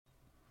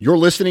You're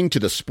listening to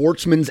the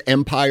Sportsman's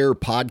Empire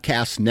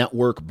Podcast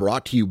Network,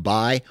 brought to you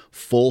by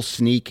Full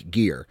Sneak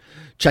Gear.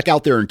 Check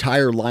out their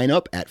entire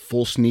lineup at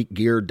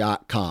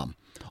fullsneakgear.com.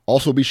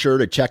 Also be sure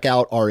to check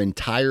out our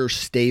entire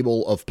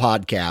stable of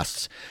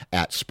podcasts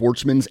at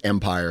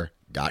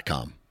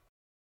sportsmansempire.com.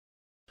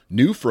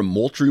 New from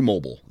Moultrie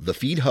Mobile, the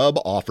Feed Hub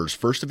offers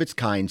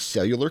first-of-its-kind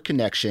cellular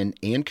connection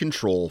and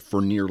control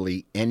for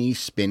nearly any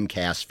spin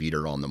cast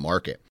feeder on the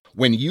market.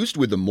 When used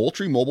with the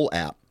Moultrie Mobile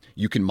app,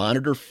 you can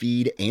monitor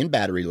feed and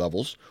battery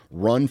levels,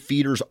 run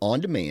feeders on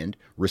demand,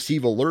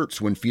 receive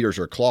alerts when feeders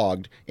are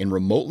clogged, and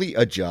remotely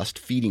adjust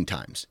feeding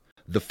times.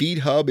 The Feed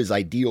Hub is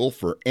ideal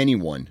for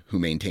anyone who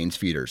maintains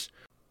feeders.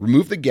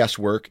 Remove the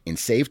guesswork and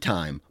save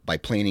time by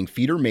planning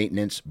feeder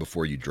maintenance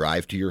before you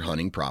drive to your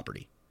hunting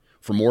property.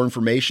 For more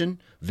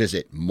information,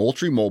 visit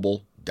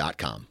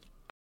MoultrieMobile.com.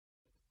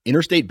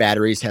 Interstate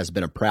Batteries has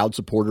been a proud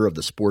supporter of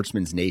the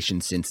Sportsman's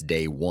Nation since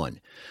day one.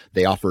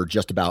 They offer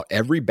just about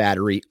every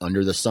battery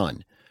under the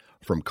sun,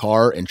 from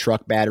car and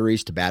truck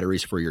batteries to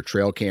batteries for your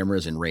trail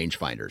cameras and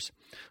rangefinders.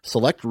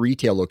 Select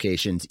retail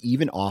locations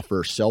even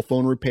offer cell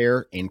phone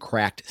repair and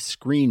cracked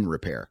screen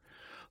repair.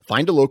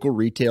 Find a local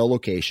retail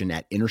location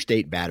at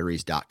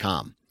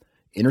interstatebatteries.com.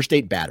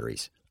 Interstate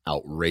Batteries,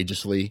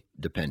 outrageously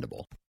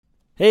dependable.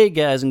 Hey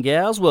guys and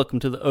gals, welcome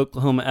to the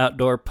Oklahoma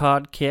Outdoor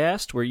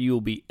Podcast, where you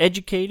will be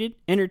educated,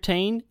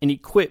 entertained, and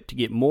equipped to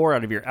get more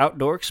out of your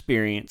outdoor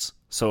experience.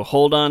 So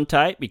hold on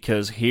tight,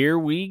 because here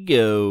we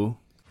go.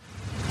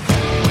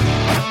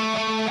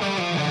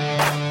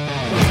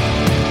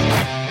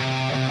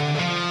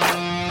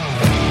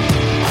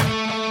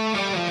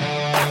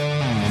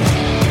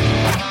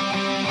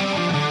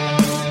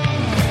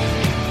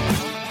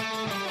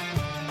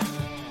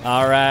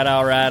 All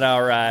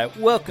right.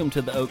 Welcome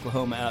to the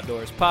Oklahoma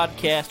Outdoors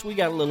Podcast. We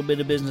got a little bit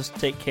of business to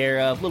take care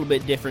of, a little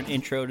bit different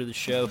intro to the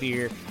show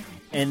here,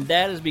 and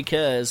that is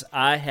because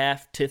I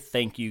have to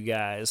thank you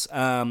guys.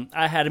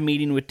 I had a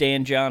meeting with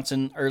Dan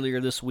Johnson earlier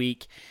this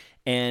week,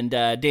 and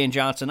Dan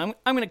Johnson, I'm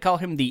going to call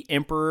him the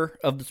Emperor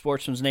of the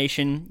Sportsman's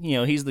Nation. You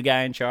know, he's the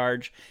guy in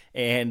charge,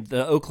 and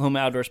the Oklahoma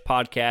Outdoors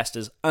Podcast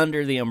is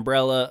under the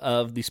umbrella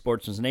of the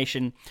Sportsman's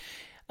Nation.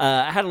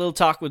 I had a little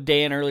talk with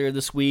Dan earlier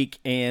this week,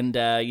 and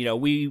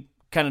we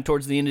kind of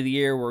towards the end of the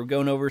year, we're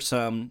going over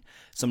some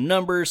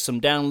numbers, some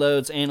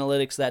downloads,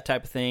 analytics, that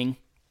type of thing.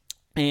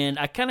 And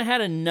I kind of had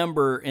a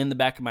number in the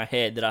back of my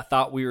head that I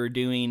thought we were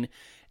doing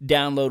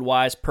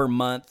download-wise per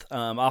month,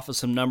 off of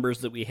some numbers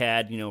that we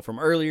had, from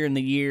earlier in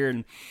the year.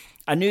 And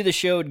I knew the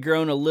show had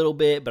grown a little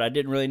bit, but I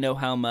didn't really know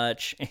how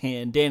much.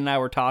 And Dan and I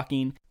were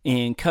talking,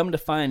 and come to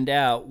find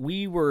out,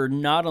 we were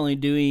not only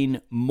doing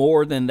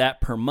more than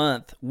that per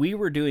month, we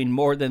were doing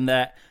more than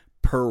that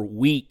per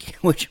week,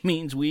 which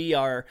means we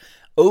are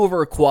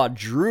over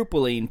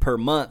quadrupling per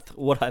month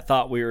what I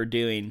thought we were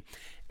doing.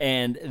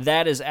 And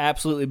that is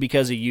absolutely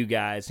because of you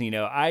guys.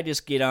 I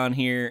just get on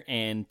here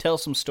and tell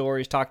some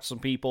stories, talk to some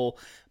people,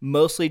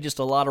 mostly just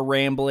a lot of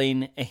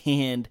rambling,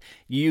 and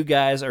you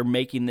guys are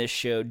making this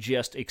show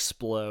just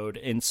explode.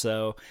 And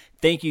so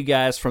thank you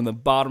guys from the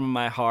bottom of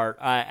my heart.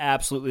 I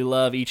absolutely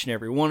love each and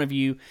every one of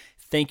you.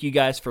 Thank you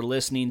guys for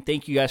listening.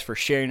 Thank you guys for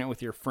sharing it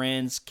with your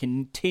friends.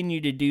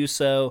 Continue to do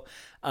so,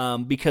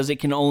 because it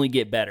can only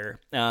get better.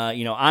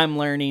 I'm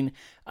learning.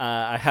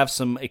 I have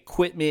some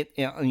equipment,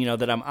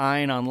 that I'm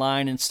eyeing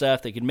online and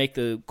stuff that can make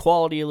the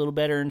quality a little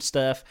better and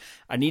stuff.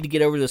 I need to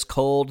get over this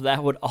cold.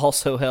 That would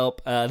also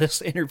help.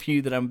 This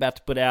interview that I'm about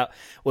to put out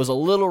was a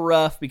little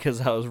rough because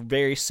I was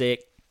very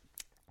sick.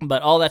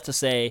 But all that to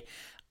say,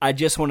 I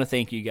just want to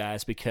thank you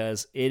guys,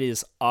 because it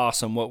is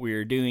awesome what we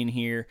are doing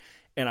here,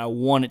 and I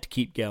want it to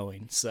keep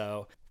going.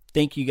 So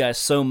thank you guys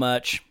so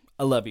much.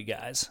 I love you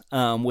guys.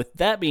 With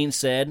that being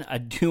said, I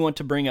do want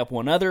to bring up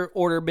one other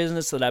order of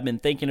business that I've been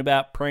thinking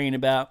about, praying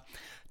about,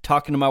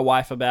 talking to my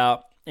wife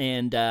about,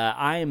 and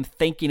I am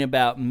thinking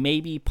about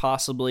maybe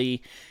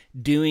possibly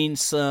doing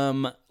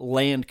some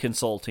land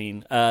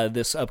consulting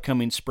this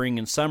upcoming spring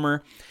and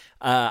summer.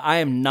 I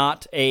am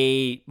not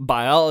a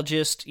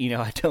biologist.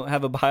 I don't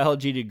have a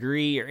biology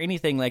degree or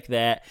anything like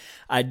that.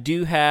 I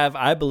do have,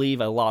 I believe,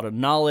 a lot of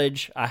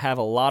knowledge. I have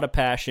a lot of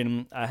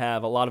passion. I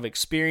have a lot of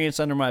experience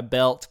under my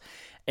belt.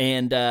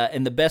 And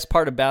the best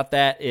part about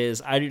that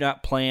is I do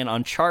not plan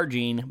on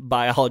charging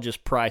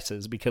biologist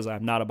prices, because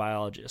I'm not a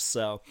biologist.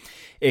 So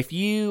if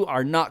you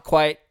are not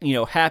quite,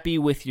 happy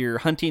with your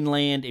hunting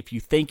land, if you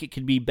think it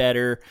could be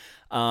better,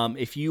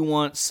 if you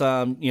want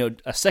some,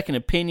 a second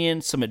opinion,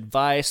 some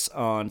advice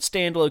on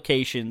stand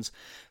locations,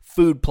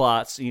 food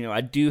plots,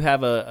 I do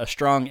have a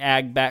strong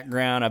ag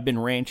background. I've been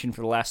ranching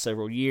for the last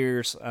several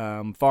years,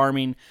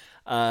 farming.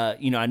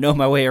 I know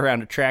my way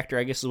around a tractor,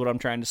 I guess is what I'm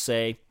trying to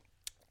say.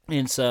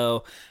 And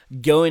so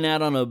going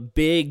out on a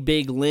big,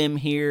 big limb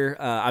here,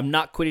 I'm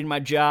not quitting my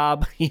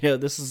job.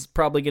 This is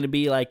probably going to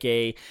be like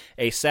a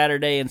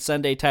Saturday and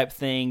Sunday type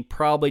thing,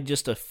 probably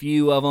just a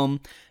few of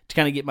them to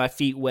kind of get my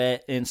feet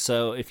wet. And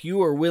so if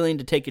you are willing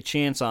to take a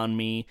chance on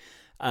me,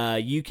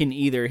 you can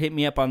either hit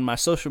me up on my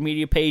social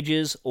media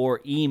pages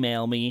or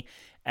email me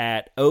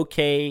at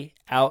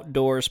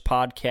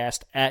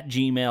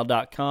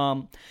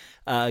okoutdoorspodcast@gmail.com.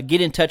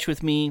 Get in touch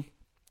with me.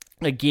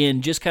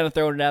 Again, just kind of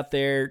throwing it out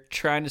there,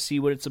 trying to see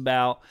what it's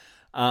about.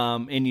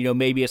 And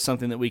maybe it's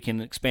something that we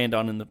can expand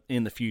on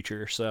in the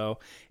future. So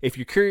if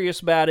you're curious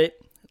about it,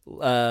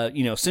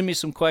 send me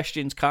some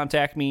questions,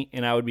 contact me,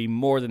 and I would be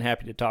more than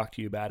happy to talk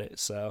to you about it.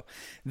 So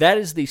that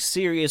is the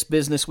serious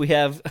business we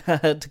have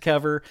to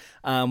cover.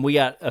 We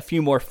got a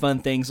few more fun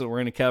things that we're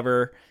going to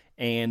cover,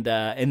 and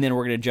then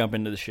we're going to jump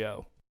into the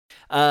show.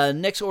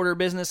 Next order of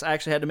business, I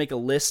actually had to make a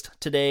list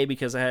today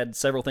because I had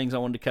several things I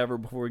wanted to cover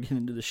before we get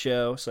into the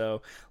show.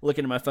 So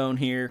looking at my phone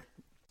here,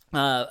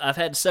 I've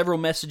had several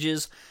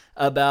messages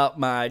about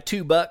my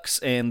 2 bucks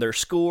and their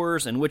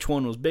scores and which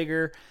one was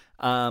bigger.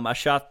 I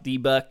shot the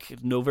buck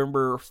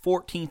November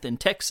 14th in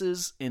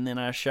Texas, and then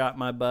I shot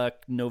my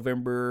buck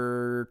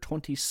November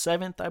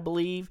 27th, I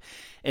believe,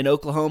 in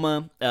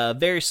Oklahoma.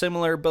 Very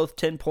similar, both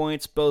 10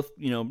 points, both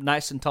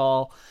nice and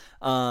tall.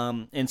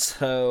 And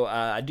so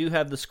I do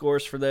have the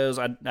scores for those.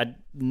 I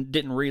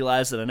didn't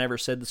realize that I never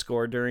said the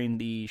score during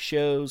the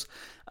shows,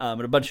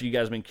 but a bunch of you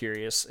guys have been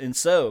curious. And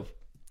so,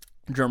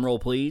 drum roll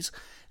please.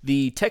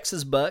 The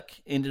Texas buck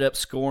ended up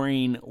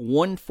scoring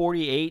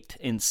 148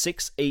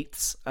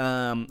 6/8.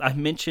 I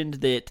mentioned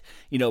that,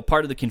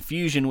 part of the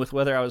confusion with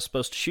whether I was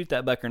supposed to shoot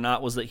that buck or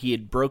not was that he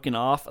had broken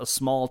off a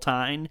small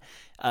tine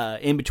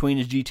in between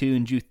his G2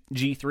 and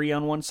G3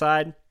 on one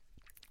side.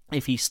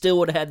 If he still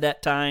would have had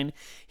that tine,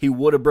 he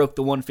would have broke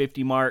the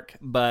 150 mark,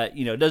 but,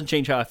 it doesn't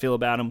change how I feel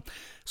about him.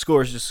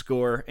 Score is just a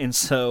score, and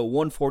so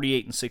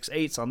 148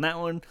 6/8 on that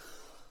one.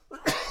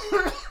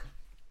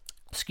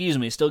 Excuse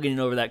me, still getting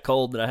over that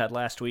cold that I had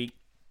last week.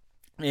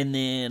 And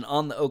then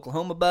on the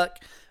Oklahoma buck,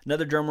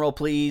 another drum roll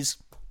please,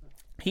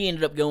 he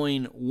ended up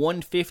going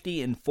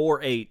 150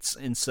 4/8,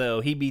 and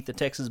so he beat the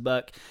Texas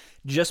buck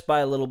just by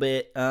a little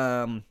bit.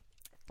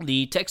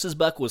 The Texas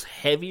buck was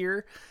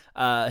heavier.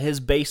 His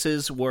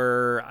bases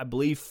were, I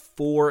believe,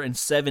 4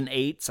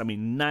 7/8. I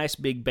mean, nice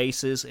big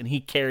bases, and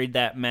he carried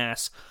that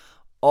mass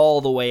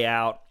all the way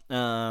out.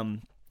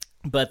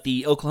 But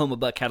the Oklahoma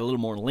buck had a little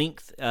more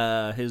length.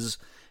 His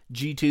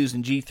G2s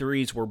and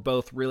G3s were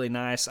both really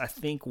nice. I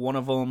think one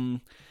of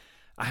them,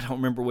 I don't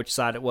remember which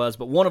side it was,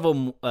 but one of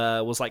them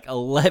was like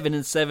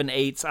 11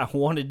 7/8. I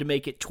wanted to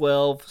make it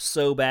 12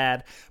 so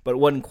bad, but it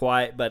wasn't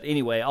quite. But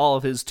anyway, all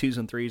of his 2s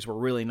and 3s were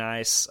really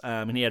nice,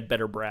 and he had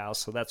better brows,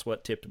 so that's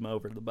what tipped him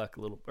over the buck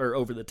a little, or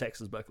over the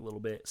Texas buck a little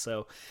bit.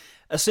 So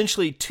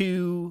essentially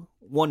 2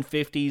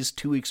 150s,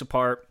 2 weeks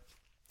apart.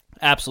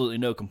 Absolutely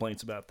no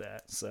complaints about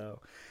that.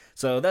 So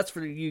that's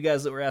for you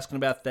guys that were asking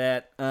about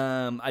that.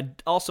 I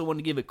also want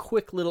to give a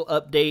quick little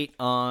update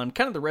on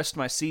kind of the rest of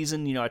my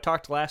season. I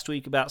talked last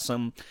week about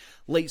some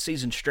late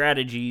season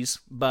strategies,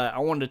 but I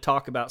wanted to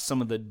talk about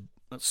some of the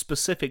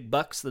specific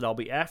bucks that I'll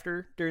be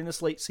after during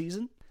this late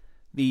season.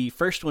 The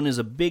first one is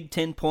a big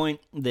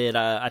 10-point that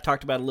I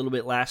talked about a little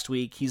bit last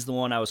week. He's the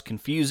one I was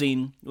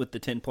confusing with the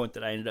 10-point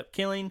that I ended up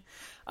killing.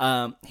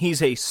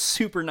 He's a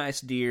super nice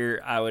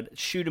deer. I would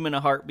shoot him in a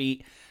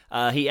heartbeat.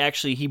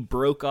 He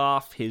broke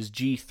off his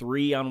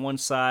G3 on one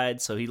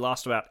side, so he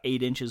lost about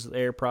 8 inches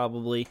there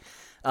probably.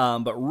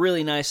 But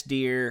really nice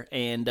deer,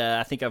 and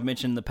I think I've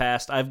mentioned in the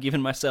past, I've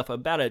given myself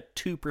about a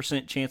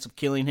 2% chance of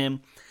killing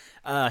him.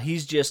 I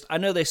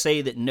know they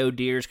say that no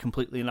deer is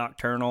completely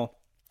nocturnal,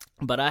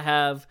 but I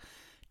have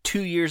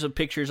 2 years of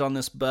pictures on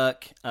this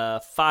buck,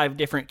 5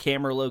 different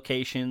camera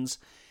locations,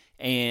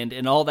 and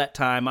in all that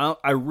time,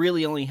 I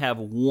really only have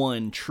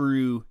one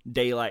true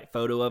daylight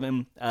photo of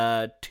him.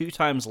 2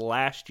 times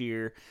last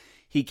year,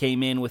 he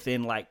came in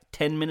within like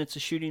 10 minutes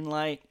of shooting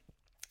light.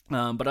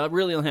 But I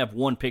really only have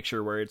one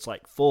picture where it's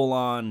like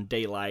full-on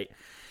daylight.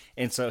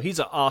 And so he's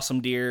an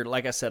awesome deer.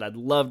 Like I said, I'd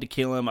love to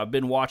kill him. I've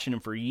been watching him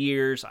for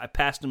years. I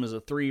passed him as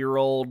a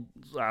 3-year-old,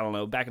 I don't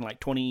know, back in like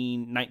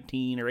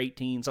 2019 or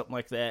 18, something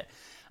like that.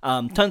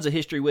 Tons of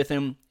history with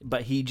him,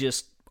 but he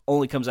just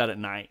only comes out at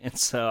night. And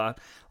so,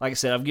 like I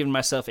said, I've given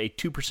myself a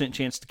 2%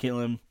 chance to kill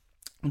him.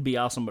 It'd be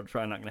awesome, but it's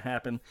probably not going to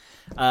happen.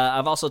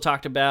 I've also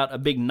talked about a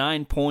big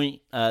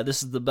 9-point.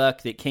 This is the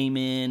buck that came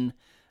in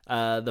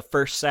the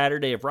first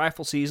Saturday of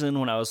rifle season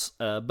when I was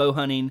bow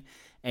hunting,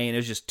 and it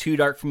was just too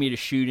dark for me to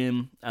shoot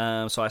him.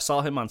 So I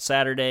saw him on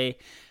Saturday.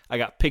 I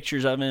got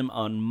pictures of him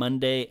on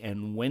Monday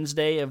and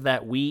Wednesday of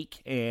that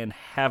week and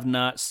have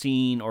not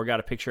seen or got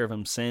a picture of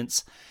him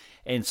since.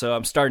 And so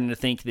I'm starting to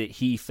think that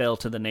he fell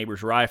to the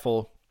neighbor's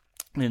rifle.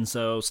 And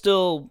so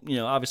still,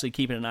 obviously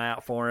keeping an eye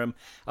out for him.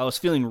 I was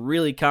feeling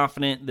really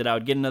confident that I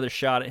would get another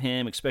shot at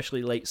him,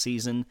 especially late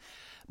season.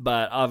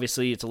 But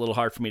obviously it's a little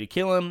hard for me to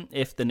kill him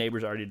if the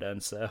neighbor's already done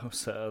so.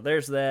 So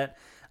there's that.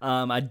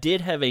 I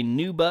did have a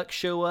new buck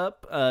show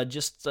up I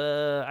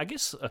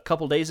guess a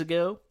couple days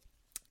ago.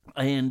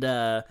 And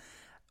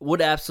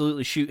would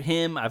absolutely shoot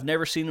him. I've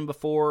never seen him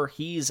before.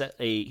 He's a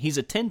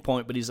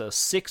 10-point, but he's a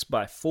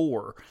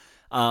 6x4.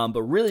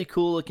 But really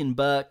cool looking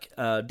buck,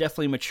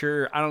 definitely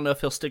mature. I don't know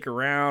if he'll stick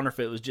around or if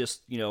it was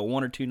just, a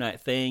 1 or 2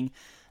 night thing.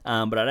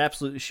 But I'd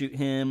absolutely shoot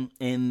him.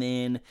 And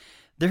then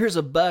there's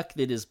a buck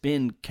that has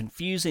been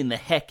confusing the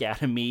heck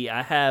out of me.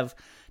 I have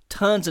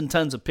tons and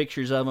tons of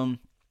pictures of him.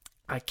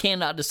 I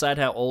cannot decide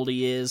how old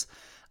he is,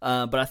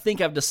 but I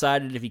think I've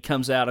decided if he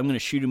comes out, I'm going to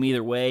shoot him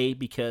either way,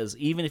 because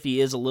even if he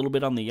is a little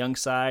bit on the young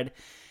side,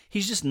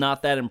 he's just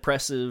not that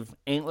impressive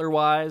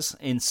antler-wise,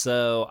 and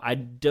so I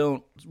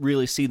don't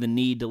really see the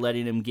need to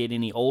letting him get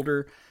any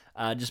older,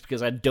 just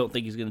because I don't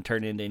think he's going to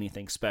turn into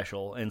anything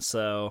special. And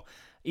so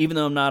even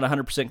though I'm not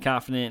 100%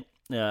 confident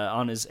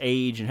on his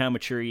age and how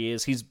mature he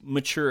is, he's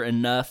mature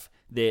enough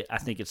that I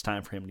think it's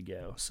time for him to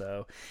go.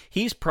 So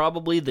he's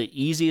probably the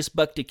easiest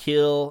buck to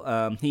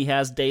kill. He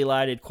has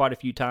daylighted quite a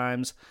few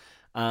times.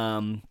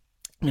 And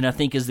I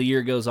think as the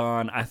year goes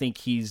on, I think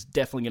he's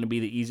definitely going to be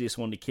the easiest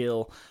one to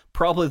kill.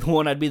 Probably the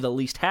one I'd be the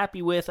least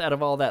happy with out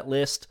of all that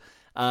list.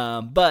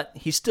 But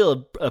he's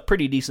still a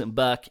pretty decent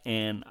buck,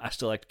 and I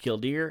still like to kill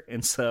deer,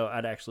 and so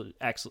I'd actually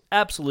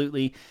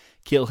absolutely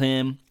kill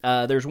him.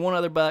 There's one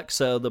other buck.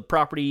 So the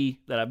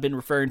property that I've been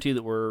referring to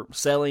that we're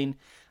selling,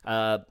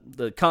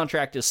 the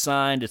contract is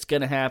signed. It's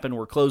going to happen.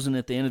 We're closing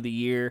at the end of the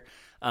year.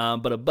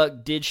 But a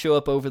buck did show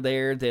up over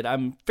there that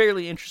I'm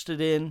fairly interested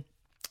in.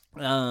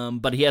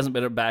 But he hasn't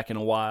been back in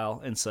a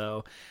while, and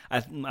so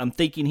I'm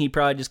thinking he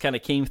probably just kind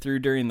of came through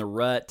during the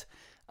rut.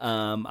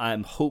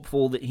 I'm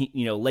hopeful that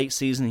he, late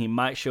season he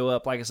might show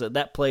up. Like I said,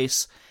 that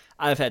place,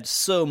 I've had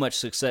so much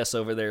success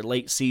over there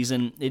late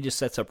season. It just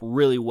sets up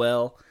really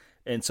well,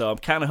 and so I'm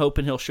kind of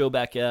hoping he'll show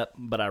back up,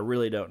 but I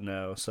really don't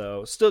know.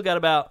 So still got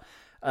about,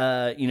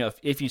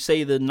 if you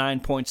say the 9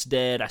 points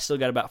dead, I still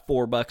got about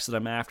 4 bucks that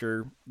I'm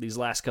after these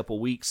last couple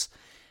weeks.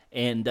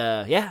 And,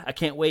 I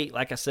can't wait.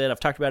 Like I said, I've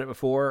talked about it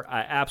before.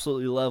 I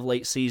absolutely love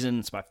late season.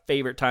 It's my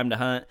favorite time to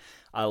hunt.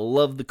 I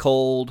love the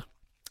cold.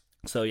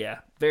 So,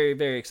 very,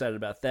 very excited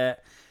about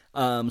that.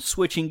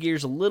 Switching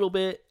gears a little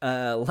bit,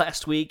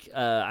 last week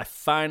I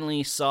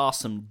finally saw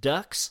some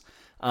ducks.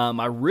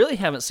 I really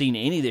haven't seen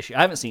any this year.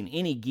 I haven't seen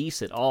any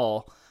geese at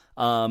all,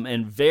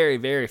 and very,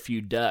 very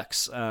few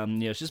ducks.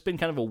 It's just been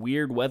kind of a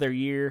weird weather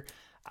year.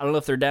 I don't know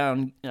if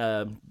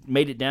they're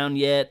made it down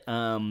yet.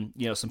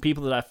 Some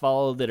people that I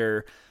follow that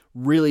are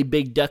really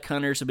big duck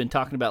hunters have been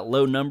talking about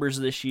low numbers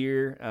this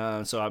year.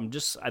 So I'm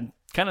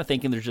kind of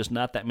thinking there's just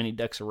not that many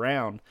ducks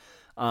around.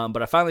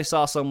 But I finally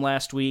saw some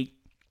last week.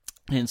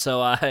 And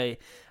so I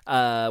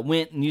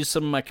went and used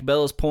some of my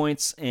Cabela's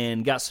points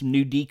and got some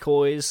new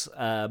decoys.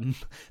 The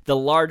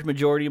large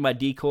majority of my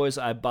decoys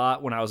I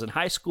bought when I was in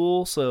high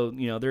school. So,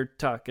 they're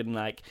talking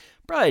like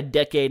probably a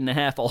decade and a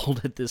half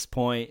old at this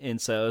point.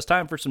 And so it's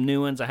time for some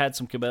new ones. I had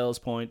some Cabela's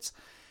points.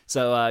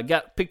 So I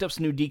picked up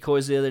some new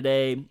decoys the other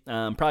day.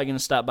 I'm probably going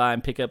to stop by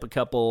and pick up a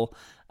couple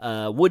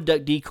wood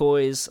duck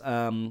decoys.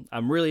 I'm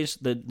really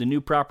interested. The new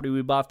property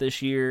we bought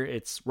this year,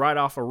 it's right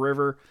off a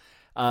river.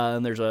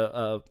 And there's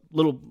a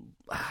little,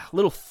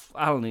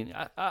 I don't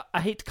know,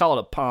 I hate to call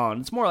it a pond.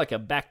 It's more like a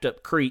backed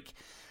up creek.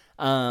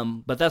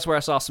 But that's where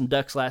I saw some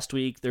ducks last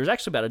week. There's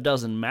actually about a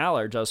dozen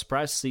mallards. I was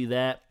surprised to see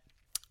that.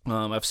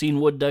 I've seen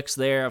wood ducks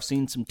there. I've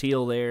seen some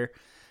teal there.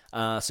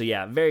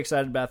 Very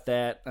excited about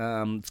that.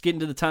 It's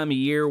getting to the time of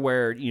year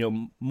where,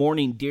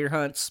 morning deer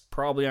hunts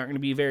probably aren't going to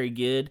be very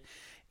good.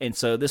 And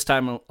so this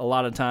time, a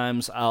lot of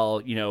times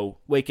I'll,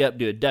 wake up,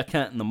 do a duck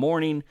hunt in the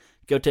morning,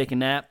 go take a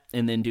nap,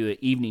 and then do an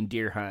evening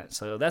deer hunt.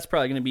 So that's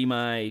probably going to be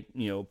my,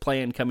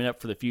 plan coming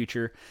up for the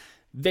future.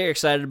 Very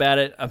excited about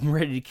it. I'm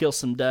ready to kill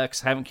some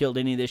ducks. Haven't killed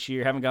any this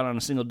year. Haven't gone on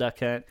a single duck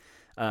hunt.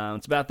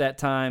 It's about that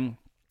time.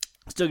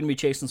 Still going to be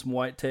chasing some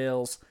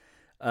whitetails.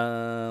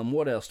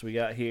 What else do we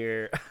got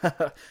here?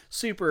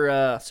 super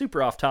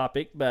off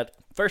topic, but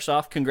first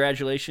off,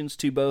 congratulations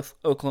to both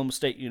Oklahoma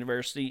State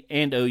University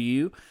and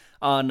OU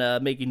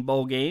on making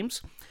bowl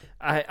games.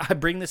 I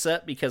bring this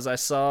up because I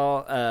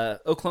saw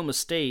Oklahoma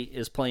State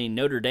is playing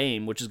Notre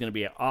Dame, which is going to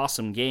be an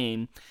awesome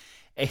game,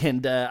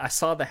 and I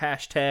saw the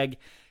hashtag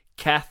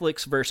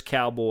Catholics versus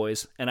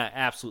Cowboys, and I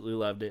absolutely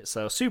loved it.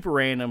 So super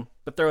random,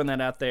 but throwing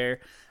that out there.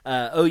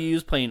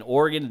 OU's playing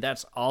Oregon.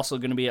 That's also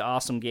going to be an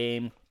awesome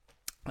game.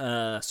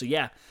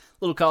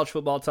 Little college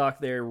football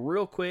talk there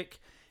real quick.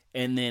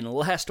 And then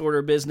last order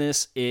of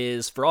business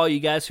is for all you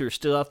guys who are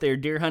still out there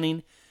deer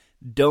hunting,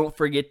 don't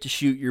forget to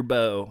shoot your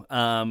bow.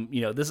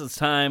 This is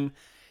time,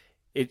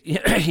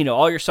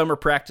 all your summer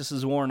practice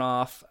is worn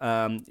off.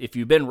 If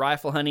you've been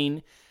rifle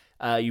hunting,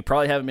 you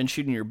probably haven't been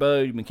shooting your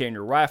bow. You've been carrying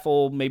your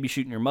rifle, maybe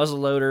shooting your muzzle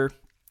loader,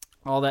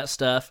 all that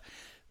stuff.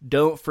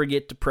 Don't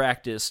forget to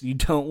practice. You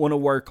don't want to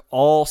work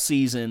all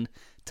season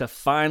to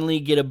finally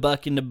get a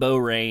buck into bow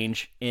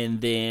range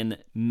and then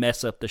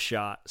mess up the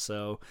shot.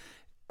 So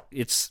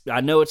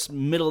I know it's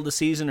middle of the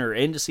season or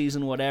end of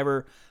season,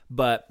 whatever,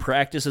 but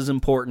practice is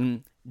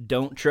important.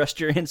 Don't trust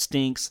your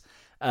instincts.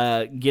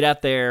 Get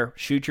out there,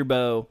 shoot your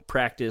bow,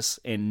 practice,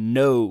 and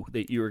know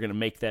that you are going to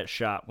make that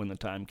shot when the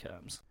time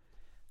comes.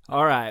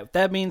 All right, with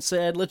that being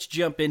said, let's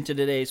jump into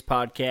today's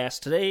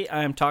podcast. Today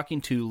I am talking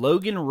to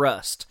Logan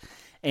Rust.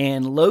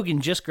 And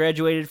Logan just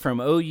graduated from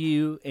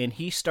OU, and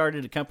he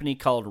started a company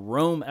called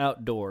Roam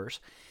Outdoors.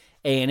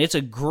 And it's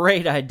a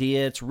great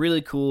idea. It's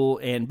really cool.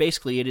 And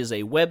basically, it is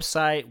a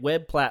website,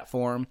 web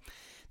platform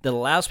that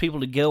allows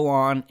people to go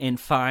on and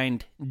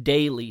find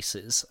day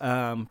leases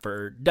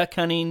for duck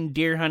hunting,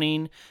 deer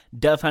hunting,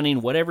 dove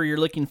hunting, whatever you're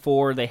looking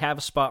for. They have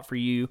a spot for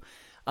you.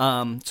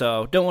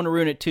 So don't want to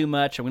ruin it too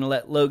much. I'm going to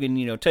let Logan,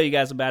 tell you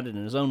guys about it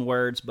in his own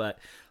words, but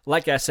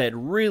like I said,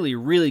 really,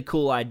 really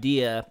cool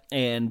idea,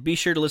 and be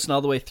sure to listen all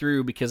the way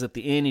through, because at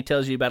the end he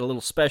tells you about a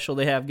little special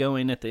they have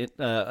going at the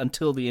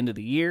until the end of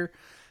the year.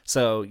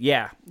 So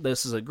yeah,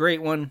 this is a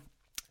great one.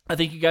 I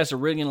think you guys are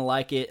really going to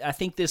like it. I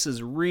think this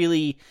is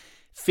really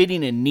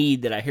fitting a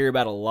need that I hear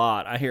about a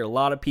lot. I hear a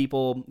lot of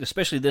people,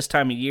 especially this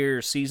time of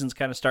year, season's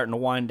kind of starting to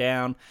wind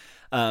down.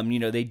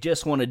 They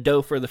just want a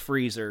doe for the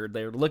freezer.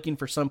 They're looking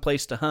for some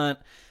place to hunt.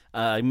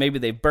 Maybe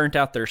they've burnt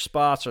out their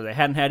spots, or they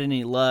hadn't had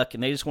any luck,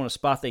 and they just want a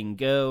spot they can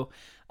go,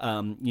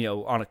 on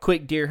a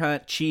quick deer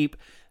hunt, cheap.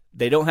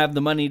 They don't have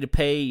the money to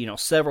pay,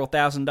 several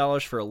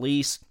 $1,000s for a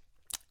lease.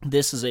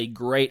 This is a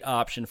great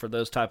option for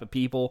those type of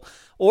people,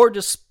 or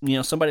just,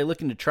 somebody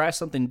looking to try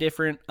something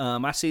different.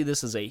 I see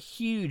this as a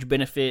huge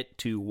benefit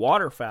to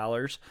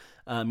waterfowlers,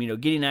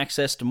 getting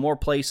access to more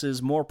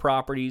places, more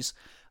properties.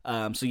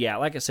 So yeah,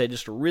 like I said,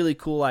 just a really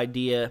cool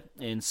idea.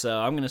 And so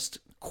I'm going to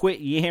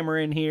quit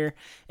yammering here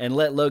and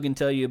let Logan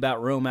tell you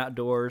about Roam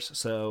Outdoors.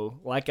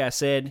 So like I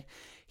said,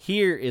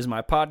 here is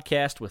my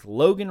podcast with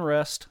Logan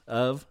Rust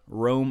of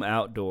Roam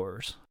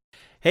Outdoors.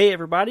 Hey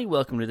everybody,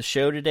 welcome to the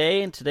show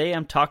today. And today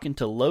I'm talking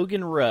to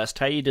Logan Rust.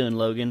 How you doing,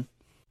 Logan?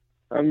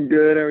 I'm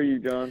good. How are you,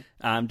 John?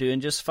 I'm doing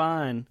just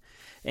fine.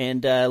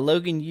 And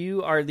Logan,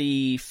 you are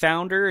the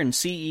founder and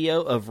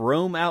CEO of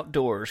Roam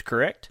Outdoors,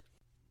 correct?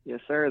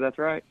 Yes, sir. That's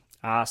right.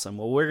 Awesome.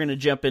 Well, we're going to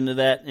jump into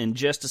that in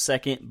just a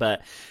second,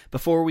 but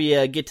before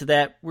we get to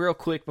that, real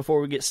quick,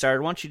 before we get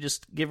started, why don't you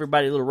just give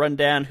everybody a little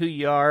rundown who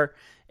you are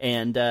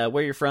and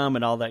where you're from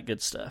and all that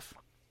good stuff.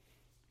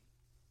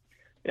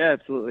 Yeah,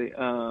 absolutely.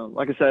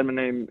 Like I said, my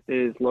name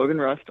is Logan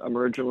Rust. I'm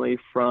originally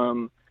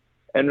from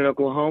Edmond,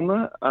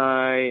 Oklahoma.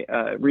 I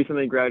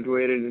recently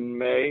graduated in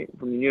May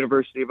from the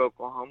University of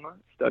Oklahoma,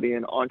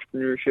 studying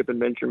entrepreneurship and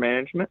venture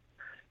management.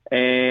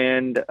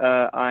 And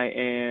I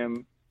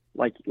am,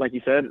 like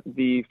you said,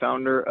 the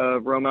founder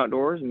of Roam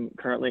Outdoors, and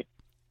currently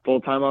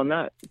full-time on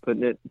that,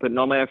 putting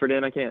all my effort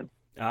in I can.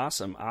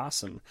 Awesome.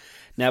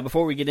 Now,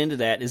 before we get into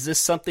that, is this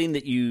something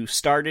that you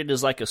started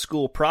as like a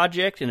school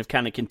project and have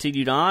kind of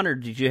continued on, or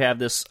did you have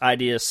this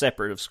idea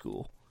separate of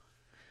school?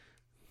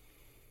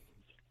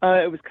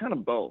 It was kind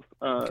of both.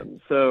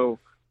 So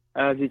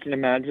as you can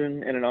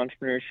imagine, in an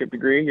entrepreneurship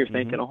degree, you're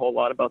thinking a whole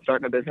lot about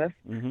starting a business.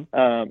 And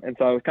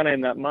so I was kind of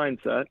in that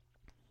mindset.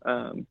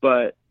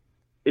 But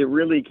it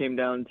really came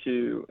down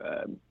to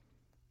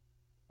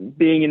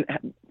being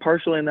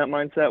partially in that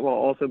mindset while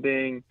also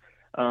being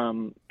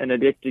an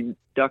addicted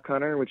duck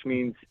hunter, which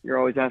means you're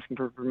always asking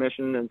for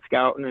permission and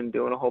scouting and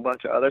doing a whole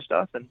bunch of other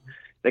stuff. And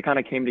they kind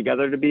of came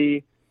together to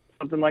be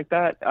something like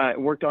that. I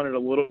worked on it a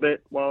little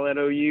bit while at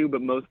OU,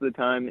 but most of the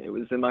time it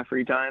was in my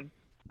free time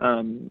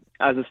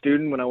as a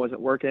student when I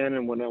wasn't working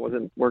and when I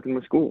wasn't working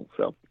with school.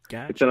 So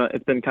gotcha.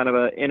 It's been kind of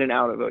a in and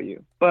out of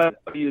OU.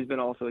 But OU has been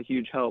also a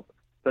huge help,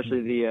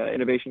 especially the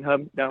Innovation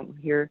Hub down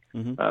here.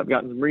 I've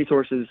gotten some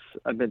resources.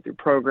 I've been through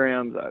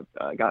programs.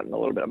 I've gotten a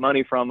little bit of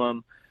money from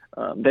them.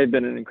 They've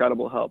been an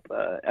incredible help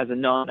as a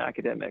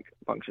non-academic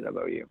function of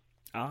OU.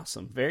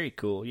 Awesome. Very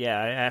cool. Yeah,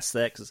 I asked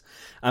that because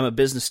I'm a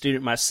business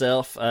student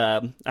myself.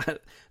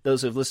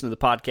 Those who have listened to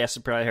the podcast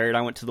have probably heard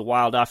I went to the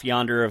Wild Off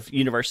Yonder of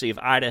University of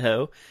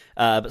Idaho,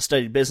 but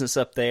studied business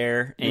up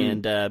there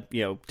and,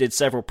 did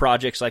several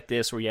projects like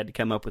this where you had to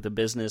come up with a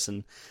business.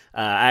 And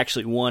I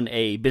actually won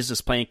a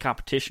business plan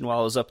competition while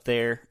I was up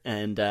there.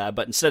 And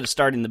but instead of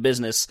starting the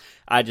business,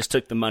 I just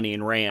took the money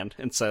and ran.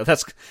 And so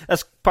that's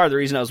part of the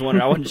reason I was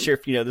wondering. I wasn't sure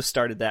if, this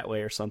started that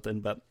way or something,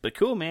 but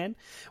cool, man.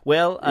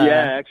 Well,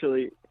 I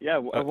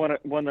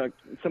won a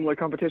similar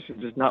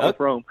competition, just not with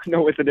Roam.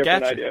 No, with a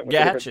different idea, with a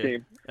different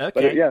team.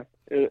 Okay.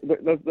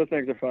 But those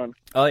things are fun.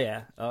 Oh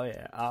yeah.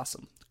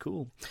 Awesome.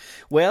 Cool.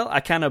 Well, I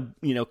kind of,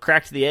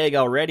 cracked the egg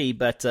already,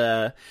 but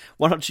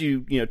why don't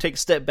you, take a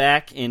step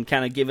back and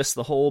kind of give us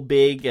the whole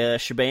big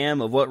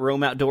shabam of what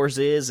Roam Outdoors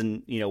is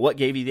and, what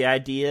gave you the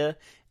idea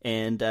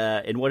and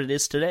what it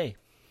is today.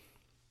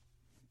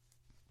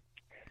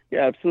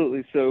 Yeah,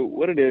 absolutely. So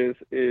what it is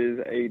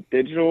a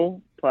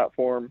digital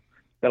platform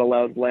that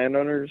allows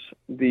landowners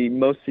the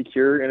most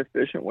secure and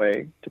efficient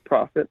way to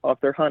profit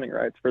off their hunting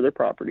rights for their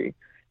property,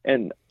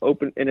 and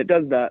it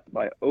does that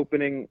by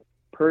opening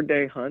per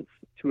day hunts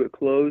to a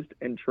closed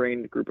and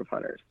trained group of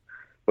hunters.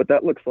 What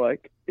that looks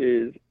like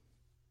is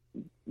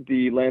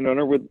the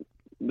landowner would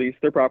lease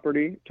their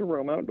property to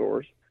Roam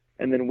Outdoors,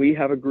 and then we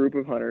have a group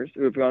of hunters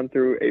who have gone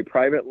through a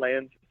private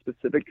land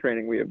specific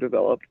training we have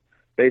developed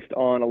based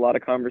on a lot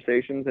of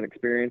conversations and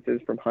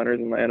experiences from hunters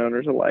and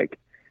landowners alike,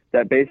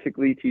 that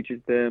basically teaches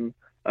them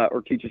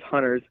or teaches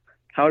hunters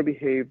how to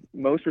behave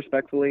most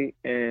respectfully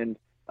and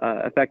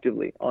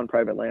effectively on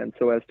private land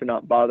so as to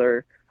not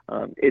bother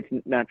its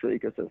natural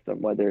ecosystem,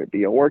 whether it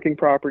be a working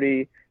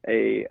property,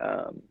 a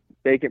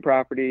vacant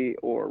property,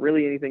 or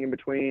really anything in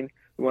between.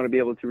 We want to be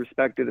able to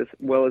respect it as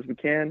well as we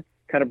can,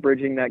 kind of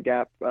bridging that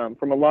gap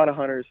from a lot of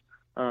hunters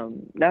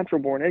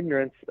natural born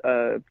ignorance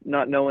of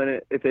not knowing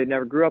it if they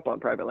never grew up on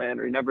private land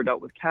or never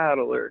dealt with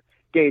cattle or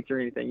gates or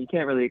anything. You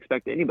can't really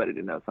expect anybody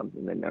to know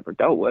something they never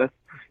dealt with.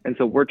 And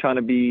so we're trying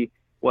to be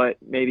what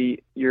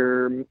maybe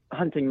your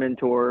hunting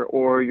mentor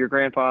or your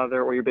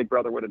grandfather or your big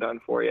brother would have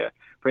done for you,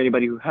 for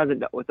anybody who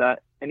hasn't dealt with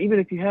that. And even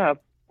if you have,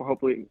 we're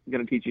hopefully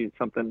going to teach you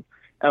something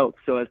else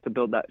so as to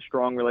build that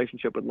strong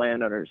relationship with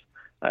landowners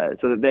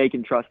so that they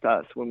can trust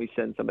us when we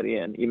send somebody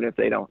in, even if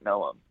they don't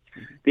know them.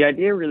 The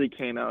idea really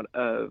came out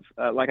of,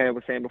 like I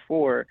was saying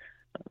before,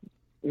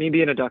 me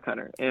being a duck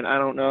hunter. And I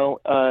don't know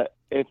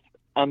if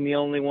I'm the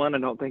only one. I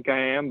don't think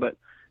I am, but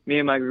me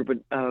and my group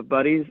of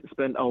buddies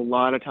spend a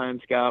lot of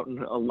time scouting,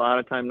 a lot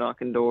of time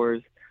knocking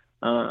doors,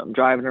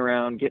 driving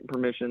around, getting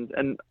permissions.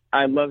 And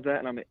I love that,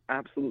 and I'm an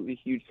absolutely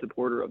huge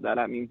supporter of that.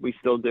 I mean, we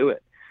still do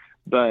it.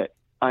 But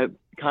I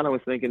kind of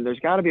was thinking there's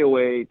got to be a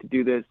way to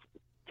do this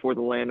for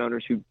the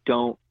landowners who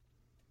don't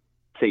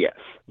say yes.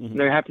 Mm-hmm.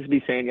 They have to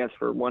be saying yes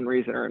for one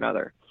reason or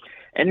another.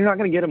 And you're not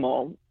going to get them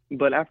all.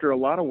 But after a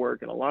lot of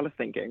work and a lot of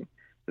thinking,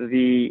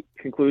 the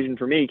conclusion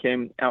for me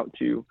came out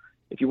to,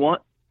 if you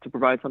want to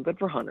provide something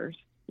for hunters,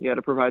 you got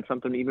to provide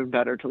something even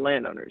better to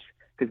landowners,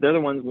 because they're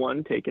the ones,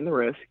 one, taking the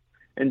risk,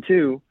 and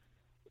two,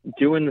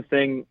 doing the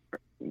thing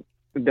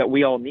that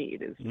we all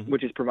need,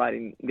 which is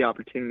providing the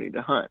opportunity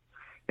to hunt.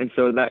 And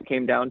so that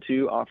came down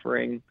to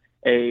offering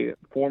a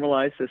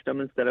formalized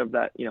system instead of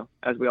that,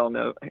 as we all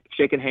know,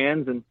 shaking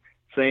hands and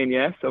saying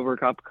yes over a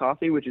cup of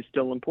coffee, which is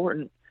still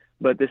important.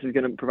 But this is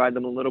going to provide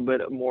them a little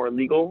bit more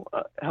legal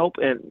help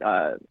and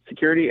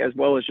security, as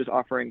well as just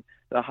offering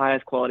the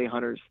highest quality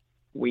hunters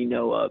we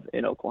know of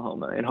in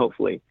Oklahoma, and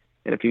hopefully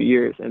in a few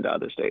years into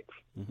other states.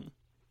 Mm-hmm.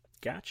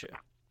 Gotcha.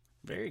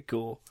 Very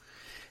cool.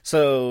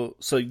 So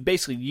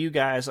basically you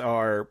guys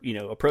are,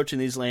 approaching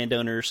these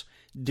landowners,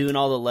 doing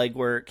all the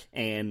legwork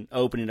and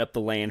opening up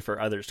the land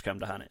for others to come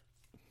to hunt it.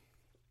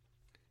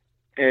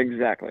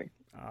 Exactly.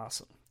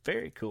 Awesome.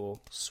 Very cool.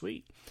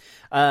 Sweet.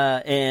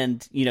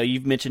 And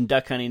you've mentioned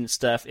duck hunting and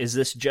stuff. Is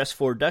this just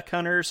for duck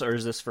hunters, or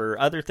is this for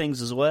other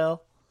things as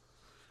well?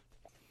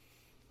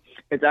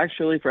 It's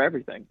actually for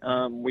everything.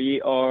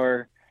 We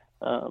are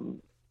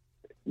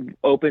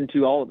open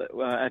to all of it.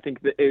 I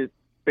think that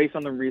based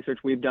on the research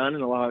we've done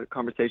and a lot of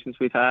conversations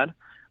we've had,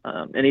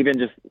 and even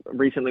just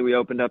recently we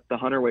opened up the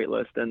hunter wait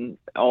list, and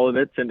all of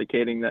it's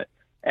indicating that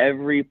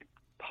every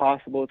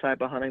possible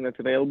type of hunting that's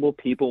available,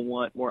 people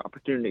want more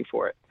opportunity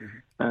for it.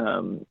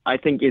 Mm-hmm. I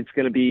think it's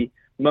going to be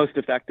most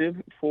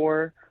effective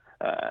for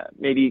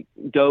maybe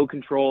doe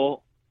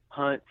control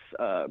hunts,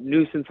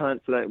 nuisance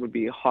hunts, so that would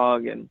be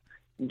hog and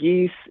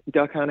geese,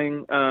 duck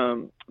hunting,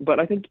 but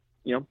I think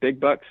big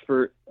bucks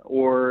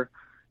or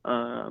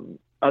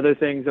other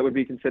things that would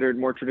be considered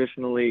more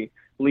traditionally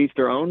leased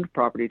or owned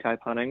property type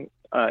hunting.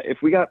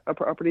 If we got a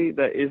property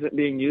that isn't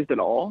being used at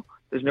all,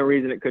 there's no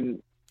reason it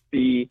couldn't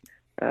be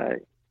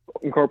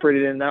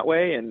incorporated in that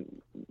way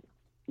and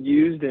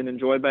used and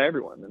enjoyed by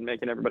everyone, and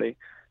making everybody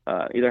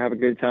either have a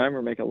good time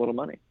or make a little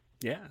money.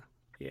 Yeah.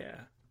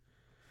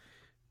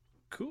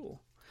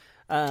 Cool.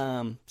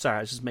 Sorry, I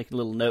was just making a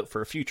little note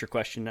for a future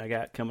question I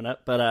got coming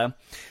up. But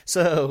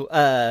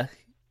so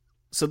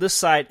this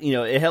site,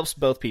 it helps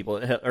both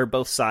people, or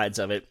both sides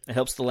of it. It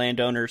helps the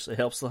landowners, it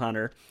helps the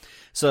hunter.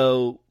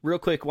 So real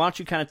quick, why don't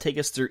you kind of take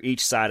us through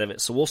each side of it?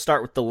 So we'll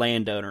start with the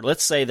landowner.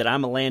 Let's say that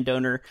I'm a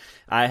landowner.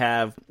 I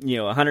have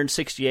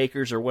 160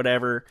 acres or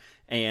whatever,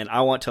 and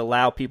I want to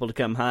allow people to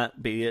come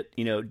hunt, be it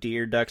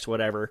deer, ducks,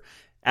 whatever.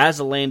 As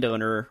a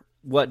landowner,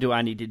 what do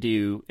I need to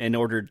do in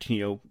order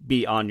to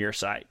be on your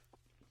site?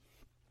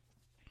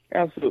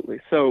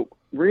 Absolutely. So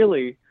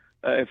really,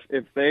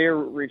 if they are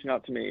reaching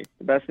out to me,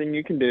 the best thing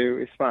you can do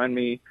is find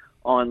me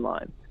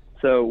online.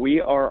 So we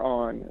are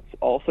on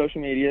all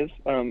social medias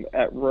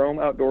at Roam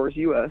Outdoors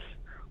US,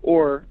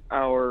 or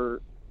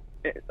our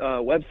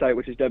website,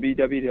 which is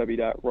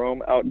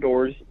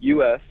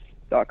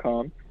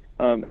www.roamoutdoorsus.com.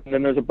 And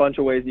then there's a bunch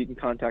of ways you can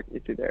contact me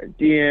through there.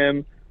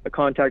 DM, a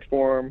contact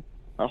form,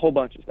 a whole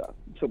bunch of stuff.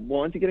 So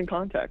once you get in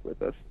contact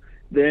with us,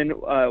 then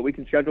we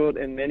can schedule it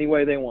in any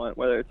way they want,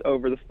 whether it's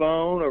over the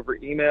phone, over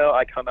email.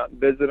 I come out and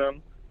visit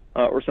them,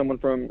 or someone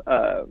from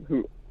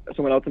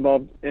someone else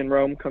involved in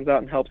Roam comes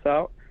out and helps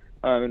out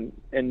and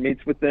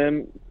meets with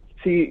them,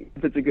 see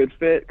if it's a good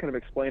fit, kind of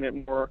explain it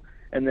more,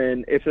 and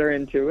then if they're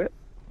into it,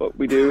 what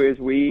we do is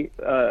we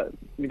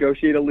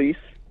negotiate a lease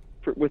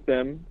with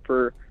them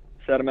for a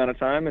set amount of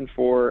time and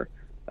for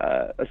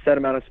a set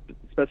amount of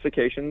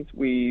specifications.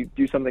 We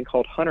do something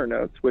called hunter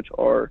notes, which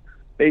are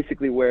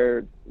basically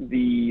where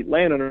the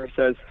landowner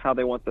says how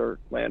they want their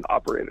land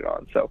operated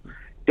on. So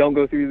don't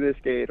go through this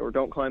gate, or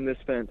don't climb this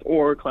fence,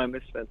 or climb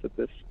this fence at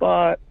this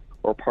spot,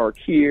 or park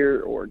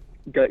here, or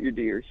gut your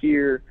deer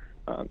here.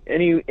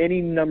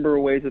 Any number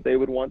of ways that they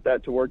would want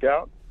that to work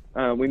out.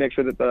 We make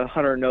sure that the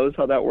hunter knows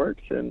how that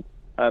works, and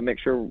make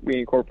sure we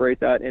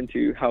incorporate that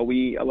into how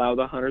we allow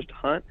the hunters to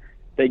hunt.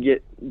 They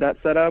get that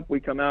set up. We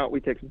come out,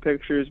 we take some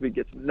pictures, we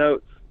get some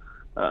notes.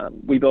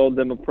 We build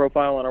them a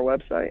profile on our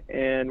website,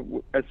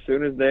 and as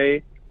soon as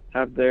they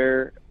have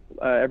their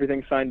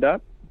everything signed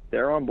up,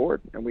 they're on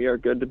board, and we are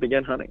good to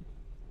begin hunting.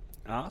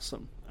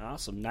 Awesome.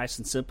 Nice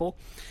and simple.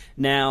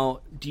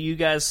 Now, do you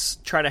guys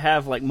try to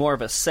have like more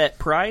of a set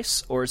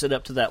price, or is it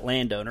up to that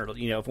landowner?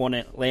 If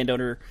one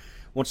landowner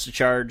wants to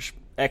charge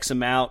X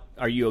amount,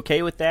 are you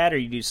okay with that? Or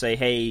you do say,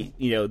 hey,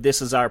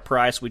 this is our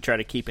price. We try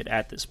to keep it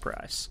at this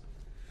price.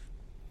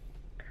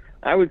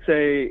 I would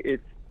say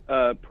it's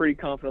pretty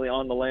confidently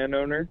on the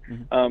landowner,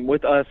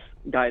 with us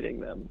guiding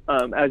them.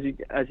 As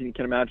you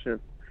can imagine, if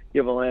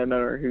you have a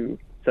landowner who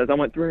says, I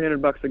want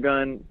 $300 a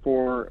gun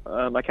for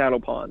my cattle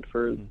pond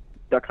for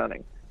duck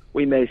hunting,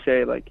 we may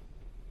say, like,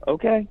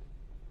 okay,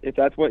 if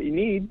that's what you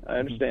need, I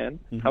understand.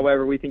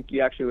 However, we think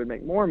you actually would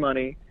make more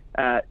money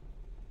at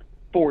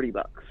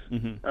 $40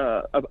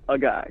 a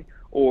guy,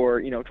 or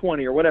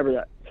 20, or whatever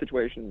that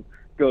situation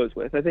goes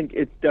with. I think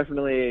it's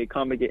definitely a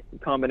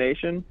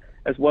combination,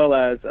 as well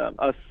as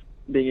us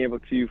being able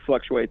to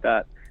fluctuate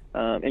that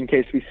in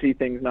case we see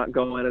things not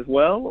going as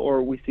well,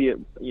 or we see it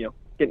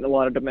getting a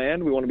lot of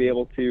demand. We want to be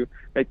able to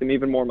make them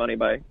even more money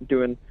by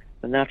doing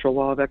the natural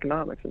law of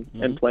economics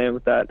and playing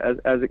with that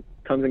as it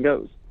comes and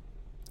goes.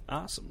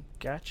 Awesome.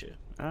 Gotcha.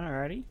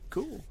 Alrighty.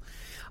 Cool.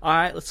 All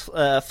right, let's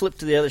flip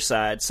to the other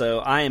side. So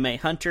I am a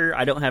hunter.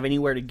 I don't have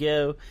anywhere to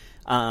go.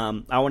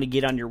 I want to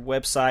get on your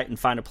website and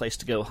find a place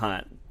to go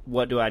hunt.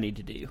 What do I need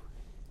to do?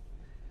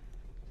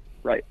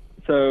 Right.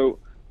 So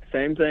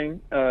same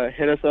thing.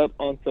 Hit us up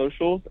on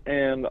socials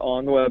and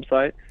on the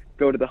website.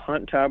 Go to the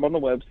Hunt tab on the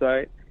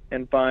website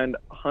and find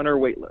Hunter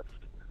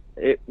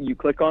Waitlist. You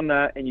click on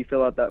that and you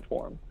fill out that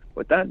form.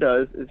 What that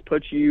does is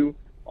put you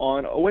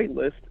on a wait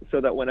list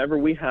so that whenever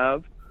we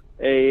have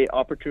a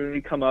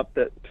opportunity come up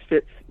that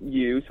fits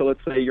you, so let's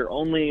say you're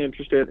only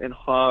interested in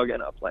hog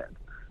and upland,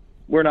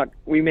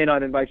 we may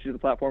not invite you to the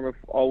platform if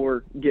all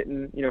we're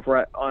getting, if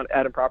we're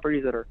adding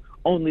properties that are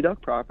only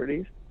duck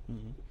properties,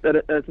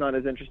 that's not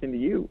as interesting to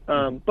you.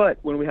 But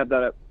when we have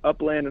that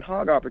upland and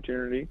hog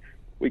opportunity,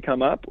 we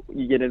come up,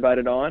 you get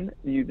invited on,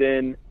 you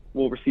then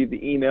will receive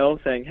the email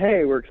saying,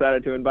 hey, we're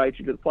excited to invite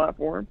you to the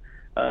platform.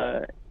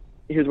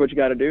 Here's what you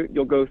got to do.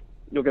 You'll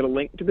get a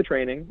link to the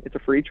training. It's a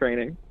free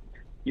training.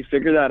 You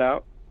figure that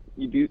out.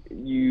 You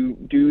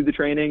do the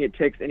training. It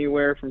takes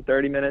anywhere from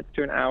 30 minutes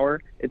to an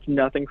hour. It's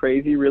nothing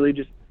crazy, really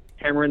just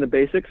hammering the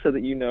basics so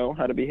that you know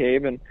how to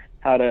behave and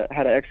how to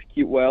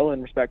execute well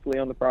and respectfully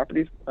on the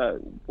properties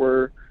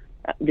we're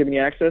giving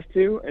you access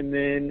to. And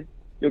then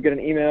you'll get an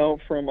email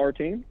from our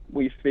team.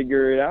 We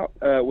figure it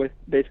out with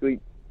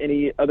basically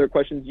any other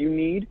questions you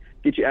need,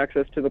 get you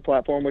access to the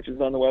platform, which is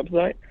on the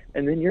website,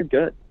 and then you're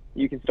good.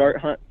 You can start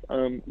hunt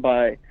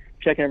by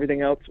checking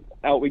everything else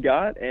out we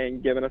got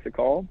and giving us a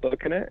call,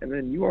 booking it, and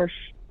then you are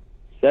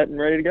set and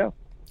ready to go.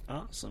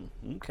 Awesome.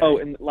 Okay. Oh,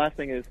 and the last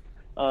thing is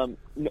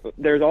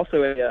there's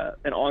also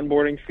an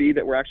onboarding fee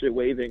that we're actually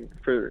waiving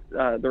for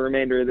the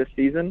remainder of this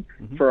season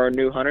for our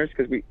new hunters,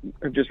 because we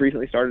have just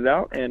recently started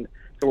out, and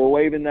so we're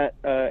waiving that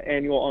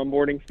annual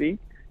onboarding fee.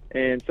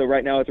 And so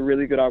right now it's a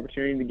really good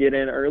opportunity to get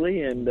in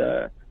early, and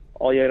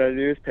all you got to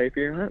do is pay for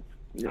your hunt.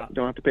 You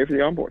don't have to pay for the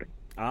onboarding.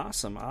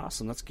 Awesome.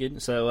 That's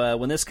good. So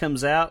when this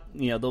comes out,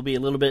 there'll be a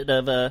little bit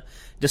of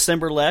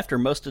December left, or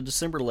most of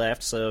December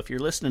left. So if you're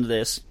listening to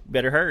this,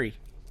 better hurry.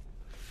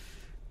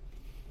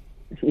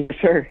 Yes,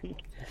 sir.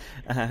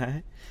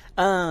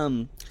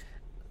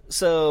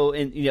 So,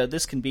 and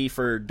this can be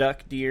for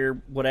duck,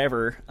 deer,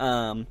 whatever.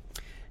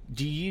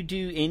 Do you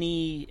do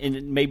any,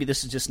 and maybe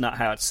this is just not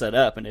how it's set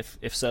up, and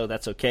if so,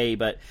 that's okay,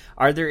 but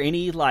are there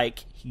any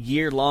like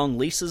year-long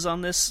leases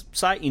on this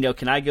site?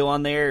 Can I go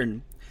on there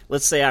and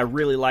let's say I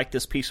really like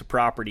this piece of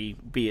property,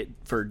 be it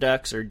for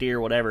ducks or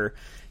deer, whatever,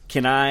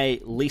 can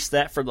I lease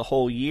that for the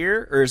whole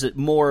year, or is it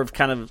more of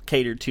kind of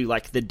catered to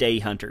like the day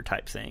hunter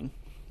type thing?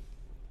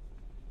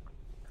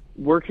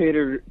 We're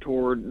catered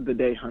toward the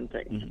day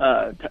hunting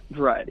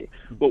variety.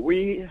 What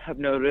we have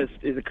noticed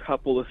is a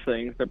couple of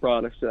things that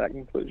brought us to that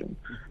conclusion.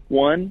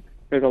 One,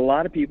 there's a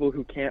lot of people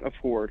who can't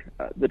afford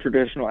the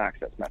traditional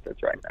access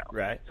methods right now.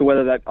 Right. So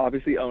whether that's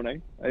obviously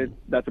owning,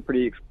 that's a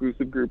pretty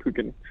exclusive group who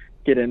can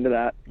get into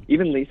that.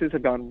 Even leases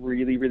have gone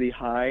really, really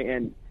high,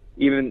 and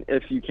even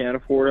if you can't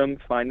afford them,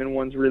 finding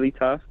one's really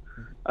tough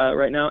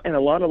right now. And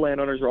a lot of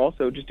landowners are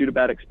also, just due to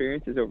bad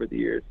experiences over the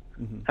years,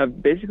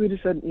 have basically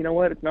just said, you know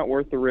what, it's not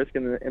worth the risk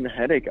and the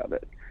headache of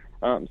it.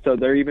 So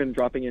they're even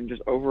dropping in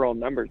just overall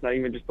numbers, not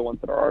even just the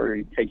ones that are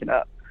already taken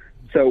up.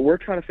 So we're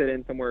trying to fit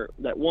in somewhere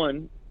that,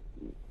 one,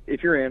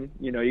 if you're in,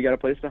 you got a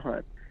place to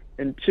hunt.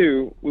 And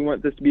two, we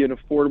want this to be an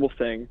affordable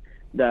thing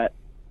that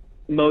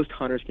most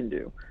hunters can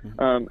do.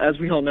 As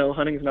we all know,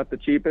 hunting is not the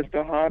cheapest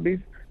of hobbies,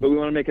 but we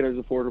want to make it as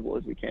affordable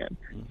as we can,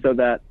 so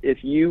that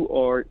if you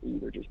are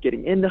either just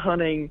getting into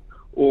hunting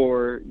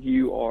or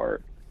you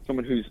are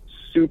someone who's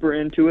super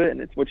into it and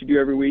it's what you do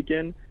every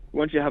weekend, we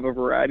want you to have a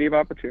variety of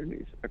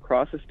opportunities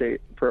across the state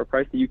for a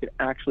price that you can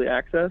actually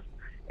access.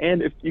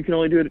 And if you can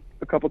only do it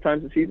a couple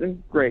times a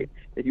season, great.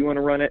 If you want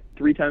to run it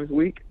 3 times a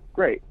week,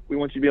 great. We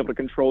want you to be able to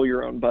control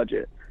your own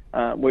budget,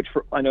 which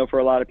I know for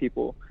a lot of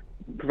people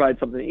provide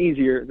something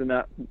easier than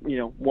that,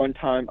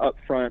 one-time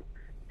upfront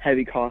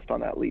heavy cost on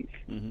that lease.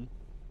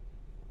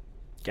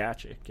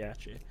 Gotcha.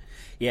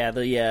 Yeah,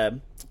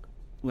 the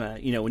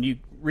when you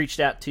reached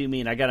out to me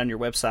and I got on your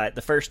website,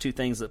 the first two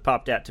things that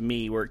popped out to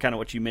me were kind of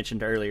what you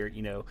mentioned earlier,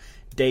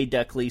 day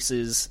duck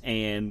leases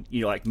and,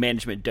 like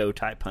management doe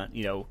type hunt,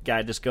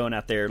 guy just going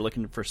out there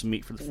looking for some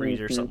meat for the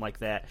freezer or something like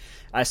that.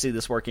 I see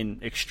this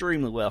working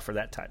extremely well for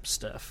that type of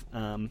stuff.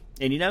 And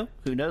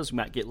who knows, we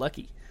might get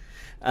lucky.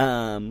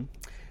 On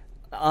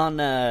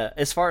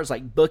as far as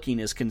like booking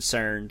is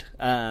concerned,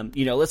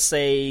 let's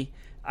say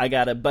I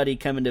got a buddy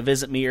coming to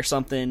visit me or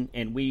something,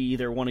 and we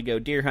either want to go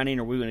deer hunting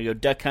or we want to go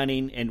duck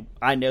hunting, and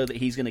I know that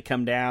he's going to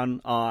come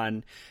down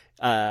on,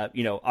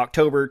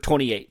 October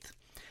 28th.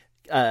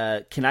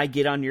 Can I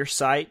get on your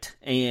site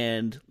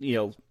and,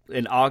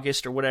 in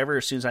August or whatever,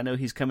 as soon as I know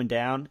he's coming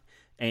down,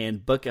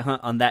 and book a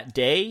hunt on that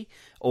day?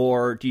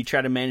 Or do you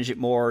try to manage it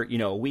more,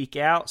 a week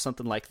out,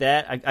 something like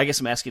that? I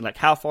guess I'm asking, like,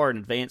 how far in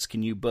advance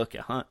can you book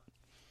a hunt?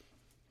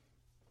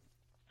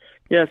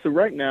 Yeah, so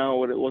right now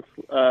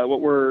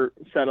what we're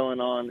settling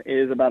on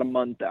is about a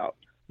month out.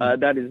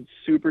 That is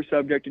super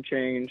subject to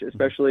change,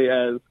 especially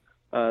as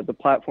the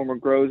platform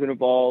grows and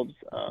evolves.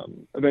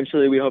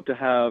 Eventually we hope to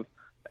have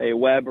a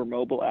web or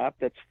mobile app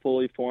that's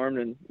fully formed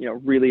and,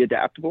 really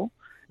adaptable.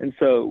 And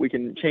so we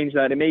can change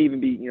that. It may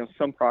even be,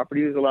 some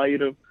properties allow you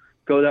to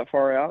go that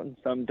far out and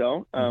some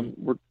don't.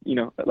 We're,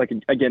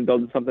 again,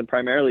 building something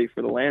primarily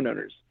for the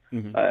landowners,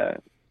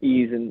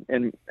 ease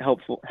and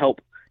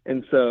help.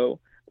 And so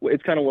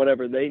it's kind of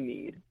whatever they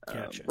need.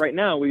 Gotcha. Right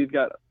now we've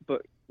got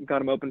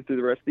them open through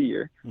the rest of the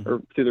year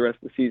or through the rest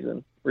of the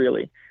season,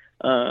 really.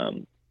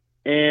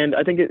 And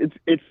I think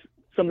it's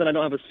something I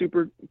don't have a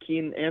super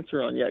keen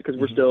answer on yet because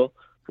we're still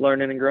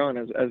learning and growing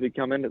as we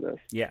come into this.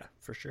 Yeah,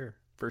 for sure.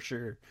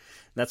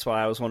 That's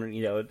why I was wondering,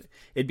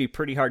 it'd be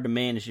pretty hard to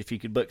manage if you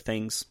could book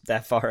things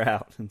that far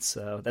out. And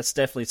so that's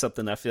definitely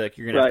something I feel like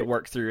you're going to have to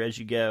work through as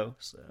you go.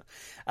 So,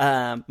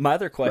 my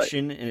other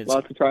question, and it's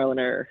lots of trial and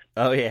error.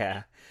 Oh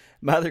yeah.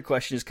 My other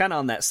question is kind of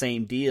on that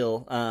same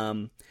deal.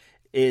 Are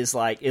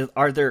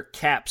there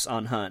caps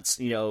on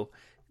hunts? Are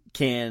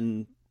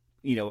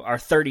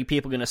 30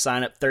 people going to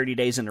sign up 30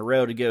 days in a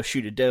row to go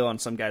shoot a doe on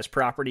some guy's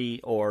property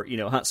or,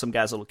 hunt some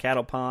guy's little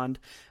cattle pond?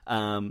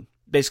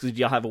 Basically,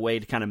 do y'all have a way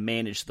to kind of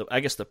manage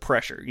the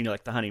pressure,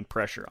 like the hunting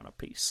pressure on a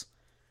piece?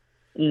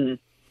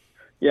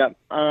 Yeah.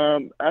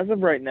 As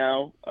of right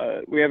now,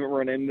 we haven't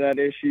run into that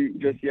issue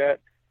just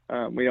yet.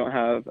 We don't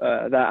have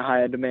that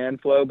high a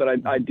demand flow, but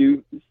I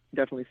do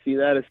definitely see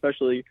that,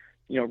 especially,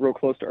 real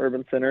close to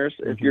urban centers.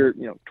 If you're,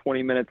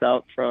 20 minutes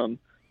out from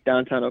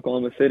downtown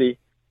Oklahoma City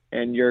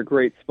and you're a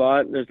great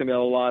spot, there's going to be a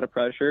lot of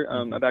pressure.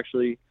 I've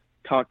actually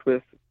talked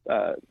with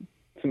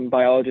some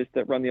biologists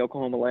that run the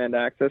Oklahoma Land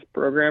Access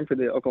Program for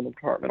the Oklahoma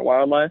Department of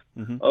Wildlife,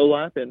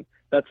 OLAP, and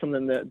that's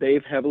something that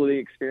they've heavily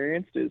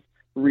experienced is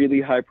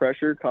really high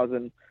pressure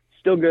causing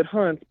still good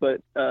hunts,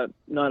 but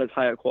not as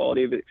high a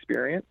quality of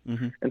experience.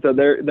 And so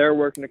they're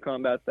working to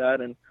combat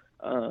that. And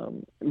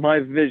my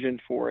vision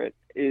for it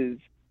is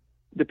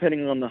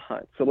depending on the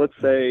hunt. So let's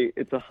say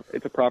it's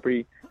a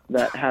property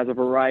that has a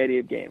variety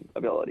of game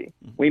ability.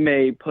 We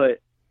may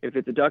put, if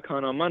it's a duck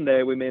hunt on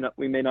Monday, we may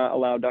not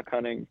allow duck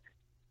hunting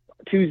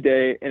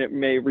Tuesday, and it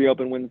may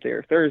reopen Wednesday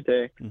or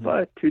Thursday.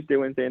 But Tuesday,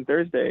 Wednesday, and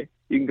Thursday,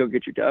 you can go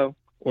get your doe,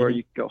 or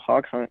you can go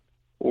hog hunt,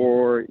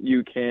 or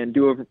you can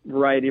do a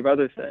variety of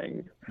other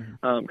things,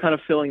 kind of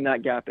filling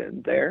that gap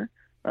in there.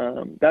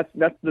 That's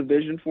the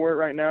vision for it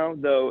right now,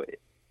 though.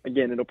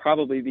 Again, it'll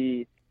probably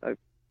be a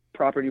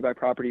property by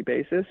property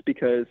basis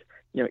because,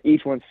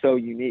 each one's so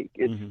unique.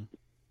 It's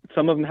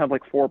some of them have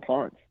like 4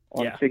 ponds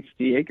on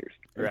 60 acres.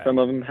 And some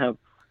of them have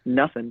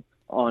nothing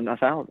on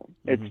 1,000.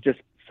 It's just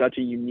such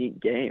a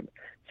unique game.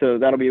 So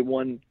that'll be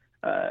one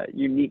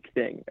unique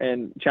thing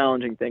and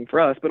challenging thing for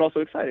us, but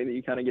also exciting that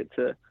you kind of get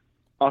to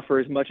offer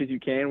as much as you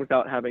can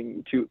without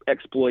having to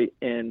exploit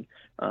and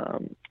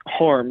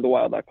harm the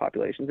wildlife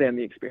populations and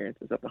the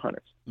experiences of the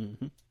hunters.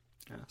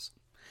 Awesome.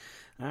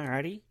 All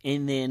righty.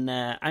 And then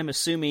I'm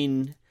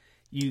assuming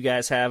you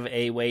guys have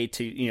a way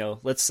to,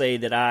 let's say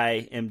that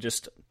I am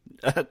just,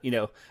 a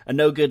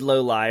no good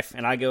low life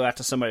and I go out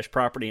to somebody's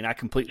property and I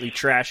completely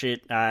trash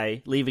it.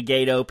 I leave a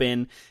gate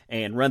open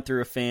and run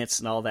through a fence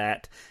and all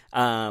that.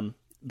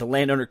 The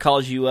landowner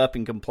calls you up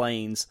and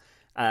complains.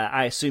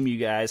 I assume you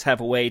guys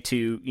have a way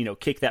to,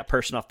 kick that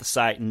person off the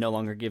site and no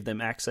longer give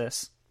them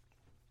access.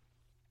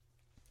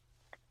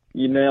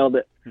 You nailed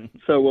it.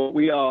 So what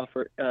we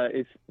offer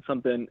is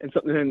something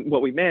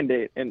what we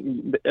mandate,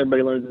 and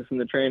everybody learns this in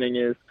the training,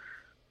 is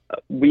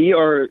we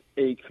are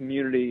a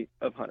community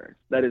of hunters.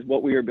 That is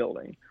what we are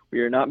building. We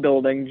are not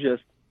building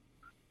just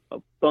a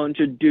bunch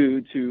of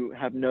dudes who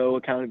have no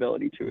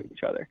accountability to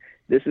each other.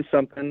 This is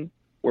something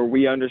where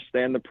we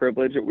understand the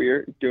privilege that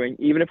we're doing,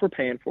 even if we're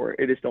paying for it.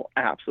 It is still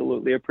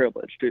absolutely a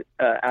privilege to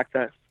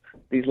access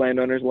these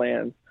landowners'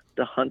 lands,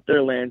 to hunt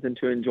their lands, and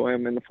to enjoy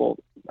them in the full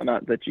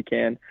amount that you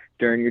can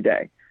during your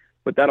day.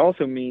 What that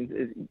also means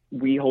is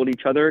we hold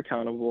each other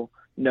accountable,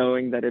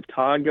 knowing that if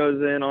Todd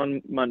goes in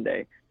on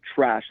Monday,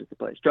 trashes the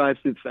place, drives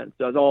through the fence,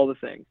 does all the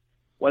things,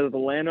 whether the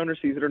landowner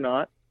sees it or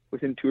not,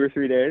 within 2 or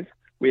 3 days,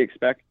 we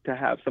expect to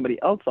have somebody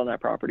else on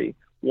that property,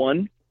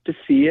 one, to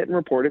see it and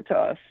report it to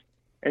us,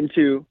 and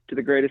two, to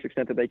the greatest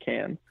extent that they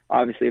can.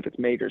 Obviously, if it's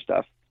major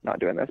stuff, not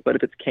doing this, but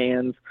if it's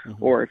cans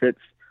or if it's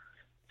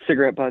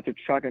cigarette butts or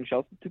shotgun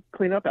shells, to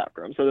clean up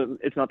after them, so that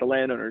it's not the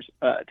landowner's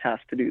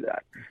task to do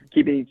that.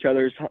 Keeping each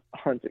other's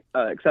hunts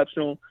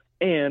exceptional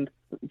and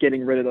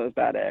getting rid of those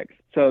bad eggs,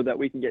 so that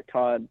we can get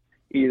Todd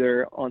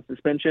either on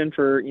suspension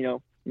for,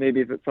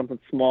 maybe if it's something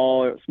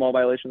small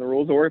violation of the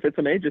rules, or if it's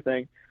a major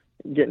thing,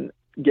 getting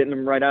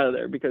them right out of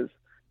there. Because,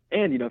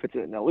 and if it's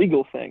an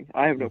illegal thing,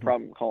 I have no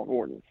problem calling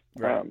wardens.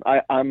 Right.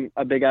 I'm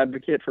a big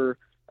advocate for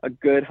a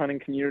good hunting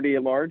community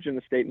at large in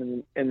the state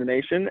and in the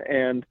nation.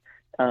 And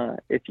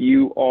if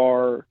you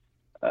are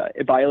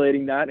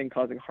violating that and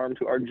causing harm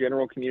to our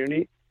general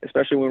community,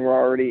 especially when we're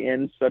already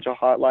in such a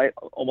hot light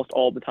almost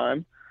all the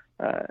time,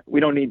 we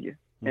don't need you.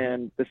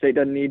 And the state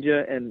doesn't need you,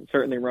 and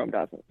certainly Rome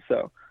doesn't.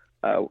 So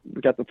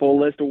we got the full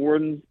list of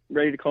wardens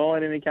ready to call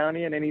in any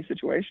county in any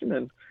situation,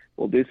 and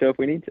we'll do so if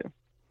we need to.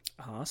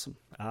 Awesome.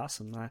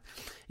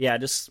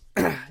 Just,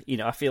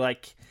 I feel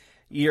like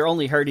you're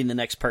only hurting the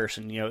next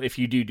person, if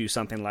you do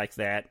something like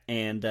that.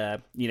 And,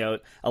 a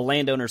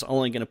landowner's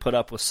only going to put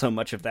up with so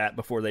much of that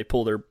before they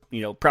pull their,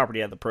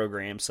 property out of the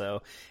program.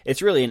 So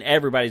it's really in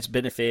everybody's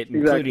benefit,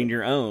 including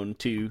your own,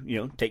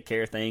 to, take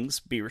care of things,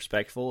 be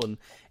respectful,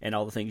 and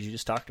all the things you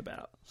just talked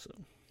about. So.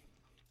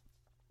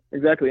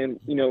 Exactly. And,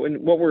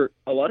 and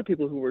a lot of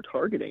people who we're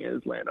targeting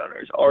as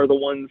landowners are the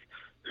ones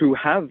who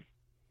have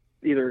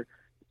either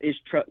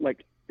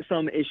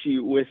some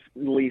issue with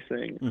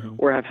leasing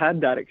or have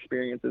had that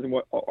experiences. And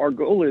what our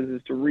goal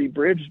is to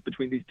re-bridge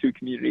between these two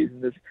communities,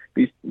 and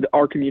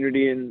our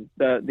community and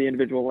the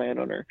individual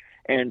landowner.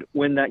 And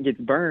when that gets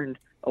burned,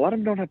 a lot of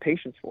them don't have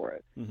patience for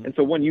it. And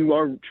so when you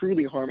are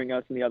truly harming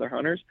us and the other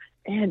hunters,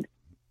 and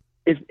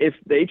if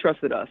they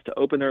trusted us to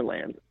open their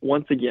land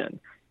once again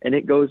and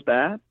it goes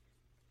bad,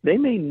 they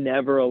may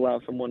never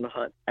allow someone to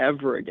hunt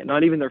ever again,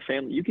 not even their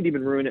family. You could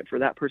even ruin it for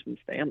that person's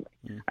family.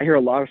 I hear a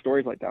lot of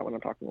stories like that when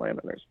I'm talking to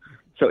landowners.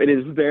 So it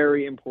is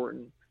very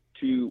important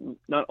to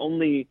not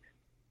only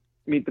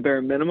meet the bare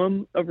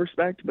minimum of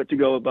respect, but to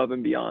go above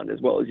and beyond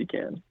as well as you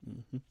can.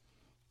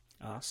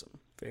 Awesome.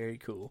 Very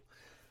cool.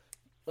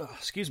 Oh,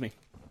 excuse me.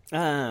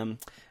 And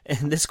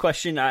this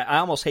question, I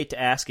almost hate to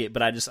ask it,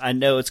 but I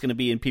know it's going to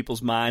be in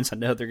people's minds. I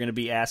know they're going to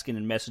be asking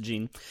and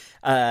messaging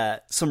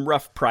some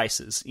rough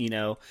prices,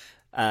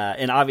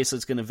 and obviously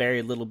it's going to vary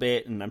a little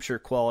bit, and I'm sure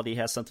quality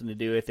has something to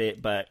do with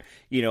it. But,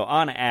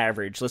 on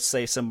average, let's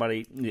say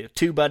somebody,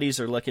 two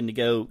buddies are looking to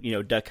go,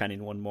 duck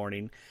hunting one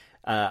morning.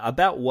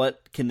 About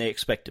what can they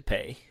expect to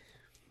pay?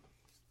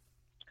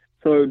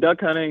 So duck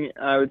hunting,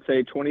 I would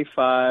say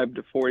 $25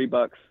 to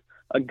 $40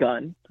 a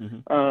gun,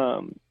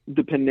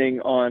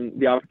 depending on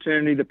the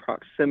opportunity, the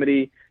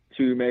proximity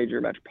to major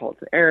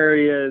metropolitan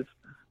areas.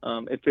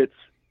 If it's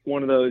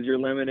one of those you're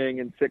limiting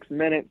in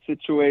 6-minute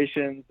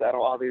situations,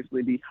 that'll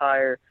obviously be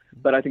higher,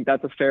 but I think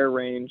that's a fair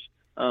range.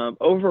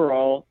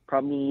 Overall,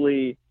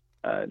 probably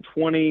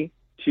 $20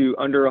 to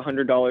under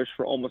 $100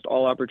 for almost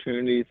all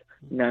opportunities.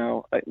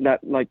 Now,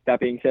 that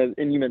being said,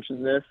 and you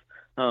mentioned this,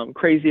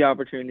 crazy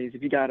opportunities.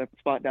 If you got a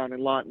spot down in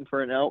Lawton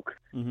for an elk,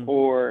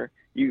 or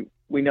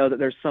we know that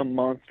there's some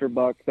monster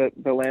buck that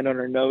the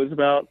landowner knows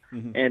about,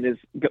 and is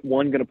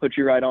one going to put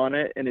you right on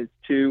it, and is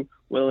two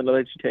willing to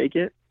let you take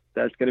it,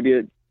 that's going to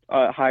be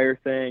a higher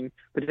thing,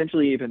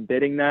 potentially even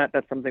bidding that.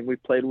 That's something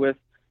we've played with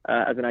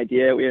as an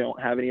idea. We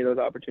don't have any of those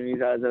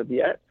opportunities as of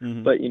yet,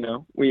 but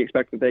we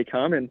expect that they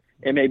come, and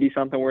it may be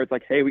something where it's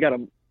like, hey, we got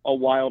a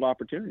wild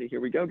opportunity. Here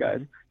we go,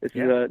 guys. This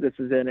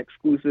is an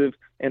exclusive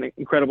and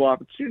incredible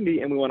opportunity,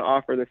 and we want to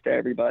offer this to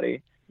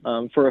everybody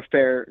for a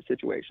fair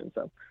situation.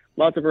 So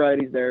lots of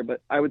varieties there,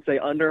 but I would say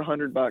under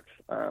 $100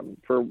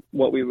 for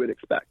what we would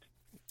expect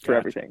for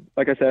everything.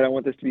 Like I said, I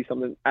want this to be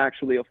something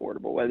actually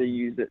affordable, whether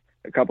you use it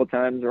a couple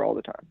times or all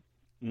the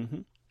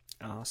time.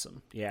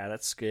 Awesome. Yeah,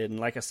 that's good. And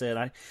like I said,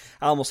 I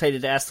almost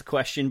hated to ask the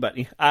question, but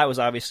I was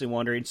obviously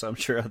wondering, so I'm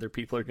sure other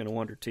people are going to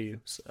wonder too.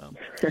 So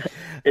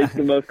it's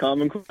the most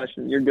common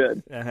question. You're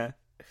good.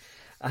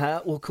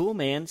 Well, cool,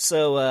 man.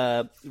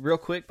 So, real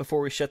quick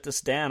before we shut this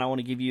down, I want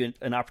to give you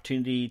an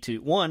opportunity to,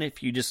 one,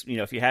 if you just,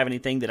 if you have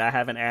anything that I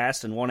haven't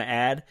asked and want to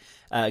add,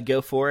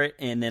 go for it.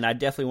 And then I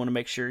definitely want to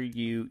make sure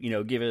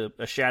you, give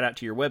a shout out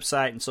to your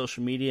website and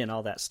social media and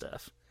all that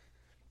stuff.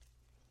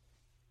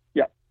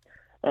 Yeah.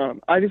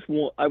 I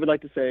would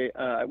like to say,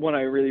 one,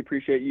 I really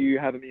appreciate you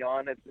having me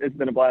on. It's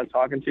been a blast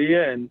talking to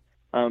you. And,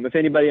 if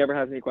anybody ever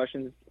has any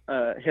questions,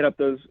 hit up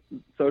those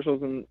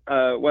socials and,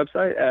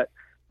 website at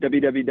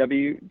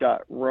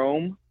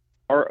www.roam,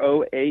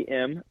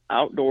 ROAM,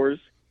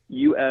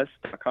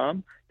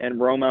 and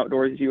Roam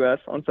Outdoors US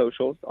on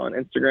socials, on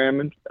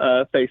Instagram and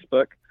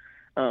Facebook.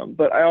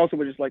 But I also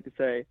would just like to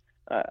say,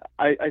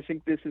 I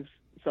think this is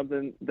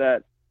something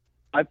that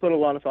I put a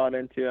lot of thought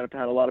into, and I've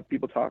had a lot of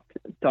people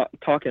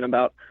talking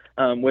about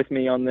with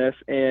me on this,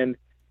 and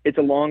it's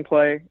a long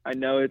play. I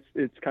know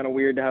it's kind of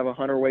weird to have a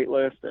hunter wait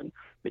list, and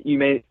you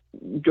may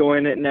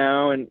join it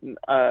now and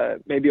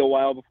maybe a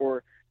while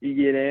before you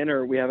get in,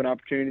 or we have an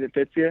opportunity that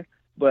fits you.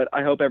 But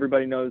I hope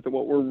everybody knows that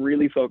what we're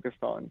really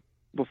focused on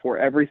before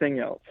everything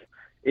else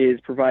is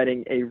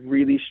providing a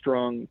really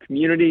strong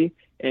community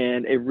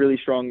and a really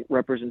strong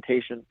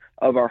representation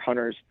of our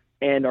hunters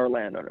and our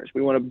landowners.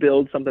 We want to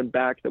build something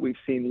back that we've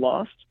seen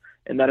lost,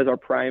 and that is our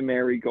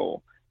primary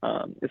goal,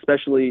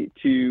 especially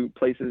to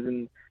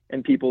places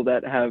and people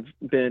that have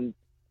been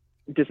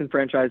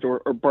disenfranchised or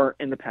burnt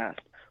in the past.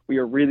 We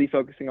are really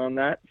focusing on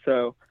that.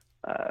 So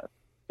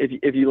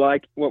if you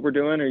like what we're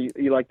doing, or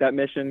you like that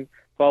mission,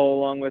 follow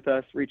along with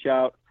us, reach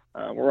out.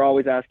 We're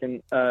always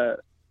asking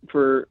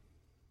for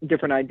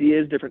different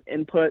ideas, different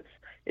inputs.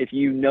 If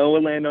you know a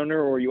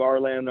landowner or you are a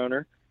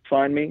landowner,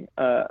 find me.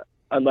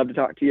 I'd love to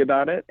talk to you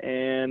about it.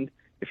 And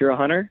if you're a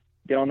hunter,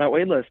 get on that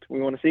wait list.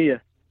 We want to see you.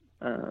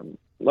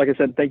 Like I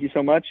said, thank you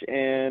so much.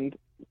 And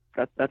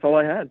that's all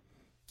I had.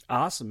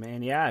 Awesome,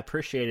 man. Yeah, I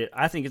appreciate it.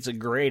 I think it's a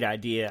great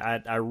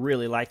idea. I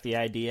really like the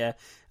idea.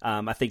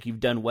 I think you've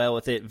done well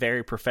with it,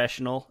 very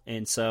professional.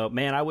 And so,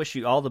 man, I wish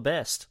you all the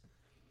best.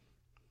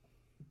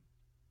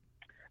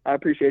 I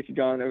appreciate you,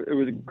 John. It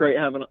was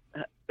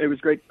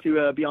great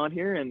to be on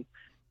here, and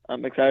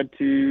I'm excited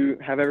to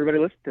have everybody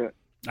listen to it.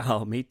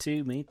 Oh, me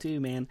too,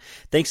 man.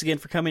 Thanks again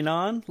for coming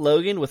on,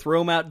 Logan, with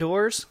Roam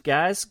Outdoors.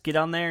 Guys, get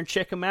on there and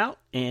check them out.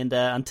 And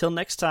until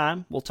next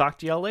time, we'll talk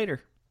to y'all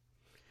later.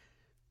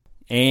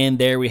 And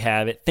there we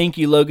have it. Thank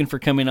you, Logan, for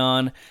coming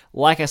on.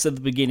 Like I said at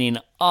the beginning,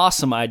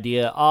 awesome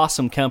idea,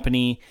 awesome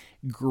company,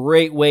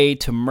 great way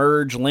to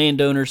merge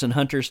landowners and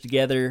hunters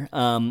together.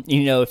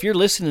 If you're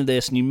listening to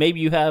this and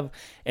maybe you have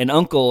an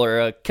uncle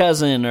or a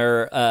cousin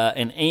or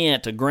an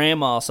aunt, a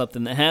grandma,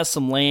 something that has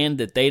some land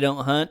that they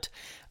don't hunt,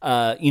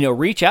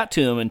 reach out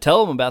to them and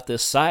tell them about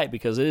this site,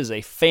 because it is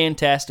a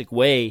fantastic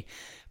way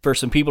for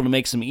some people to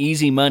make some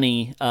easy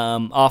money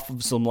off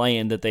of some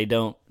land that they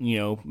don't,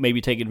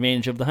 maybe take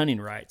advantage of the hunting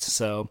rights.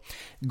 So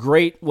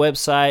great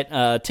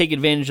website. Take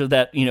advantage of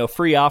that,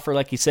 free offer,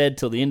 like you said,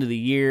 till the end of the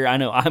year. I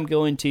know I'm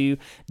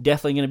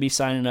definitely going to be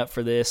signing up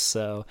for this.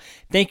 So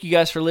thank you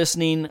guys for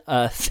listening.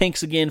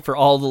 Thanks again for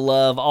all the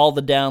love, all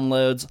the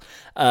downloads.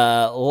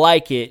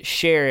 Like it,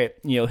 share it,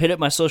 hit up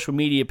my social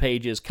media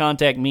pages,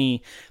 contact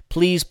me.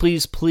 Please,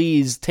 please,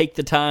 please take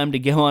the time to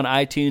go on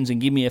iTunes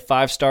and give me a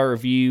 5-star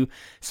review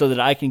so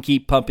that I can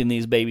keep pumping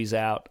these babies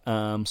out.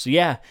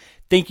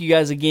 Thank you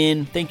guys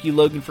again. Thank you,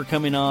 Logan, for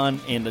coming on.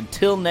 And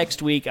until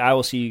next week, I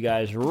will see you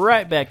guys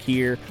right back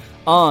here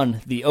on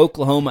the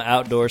Oklahoma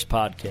Outdoors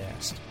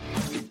Podcast.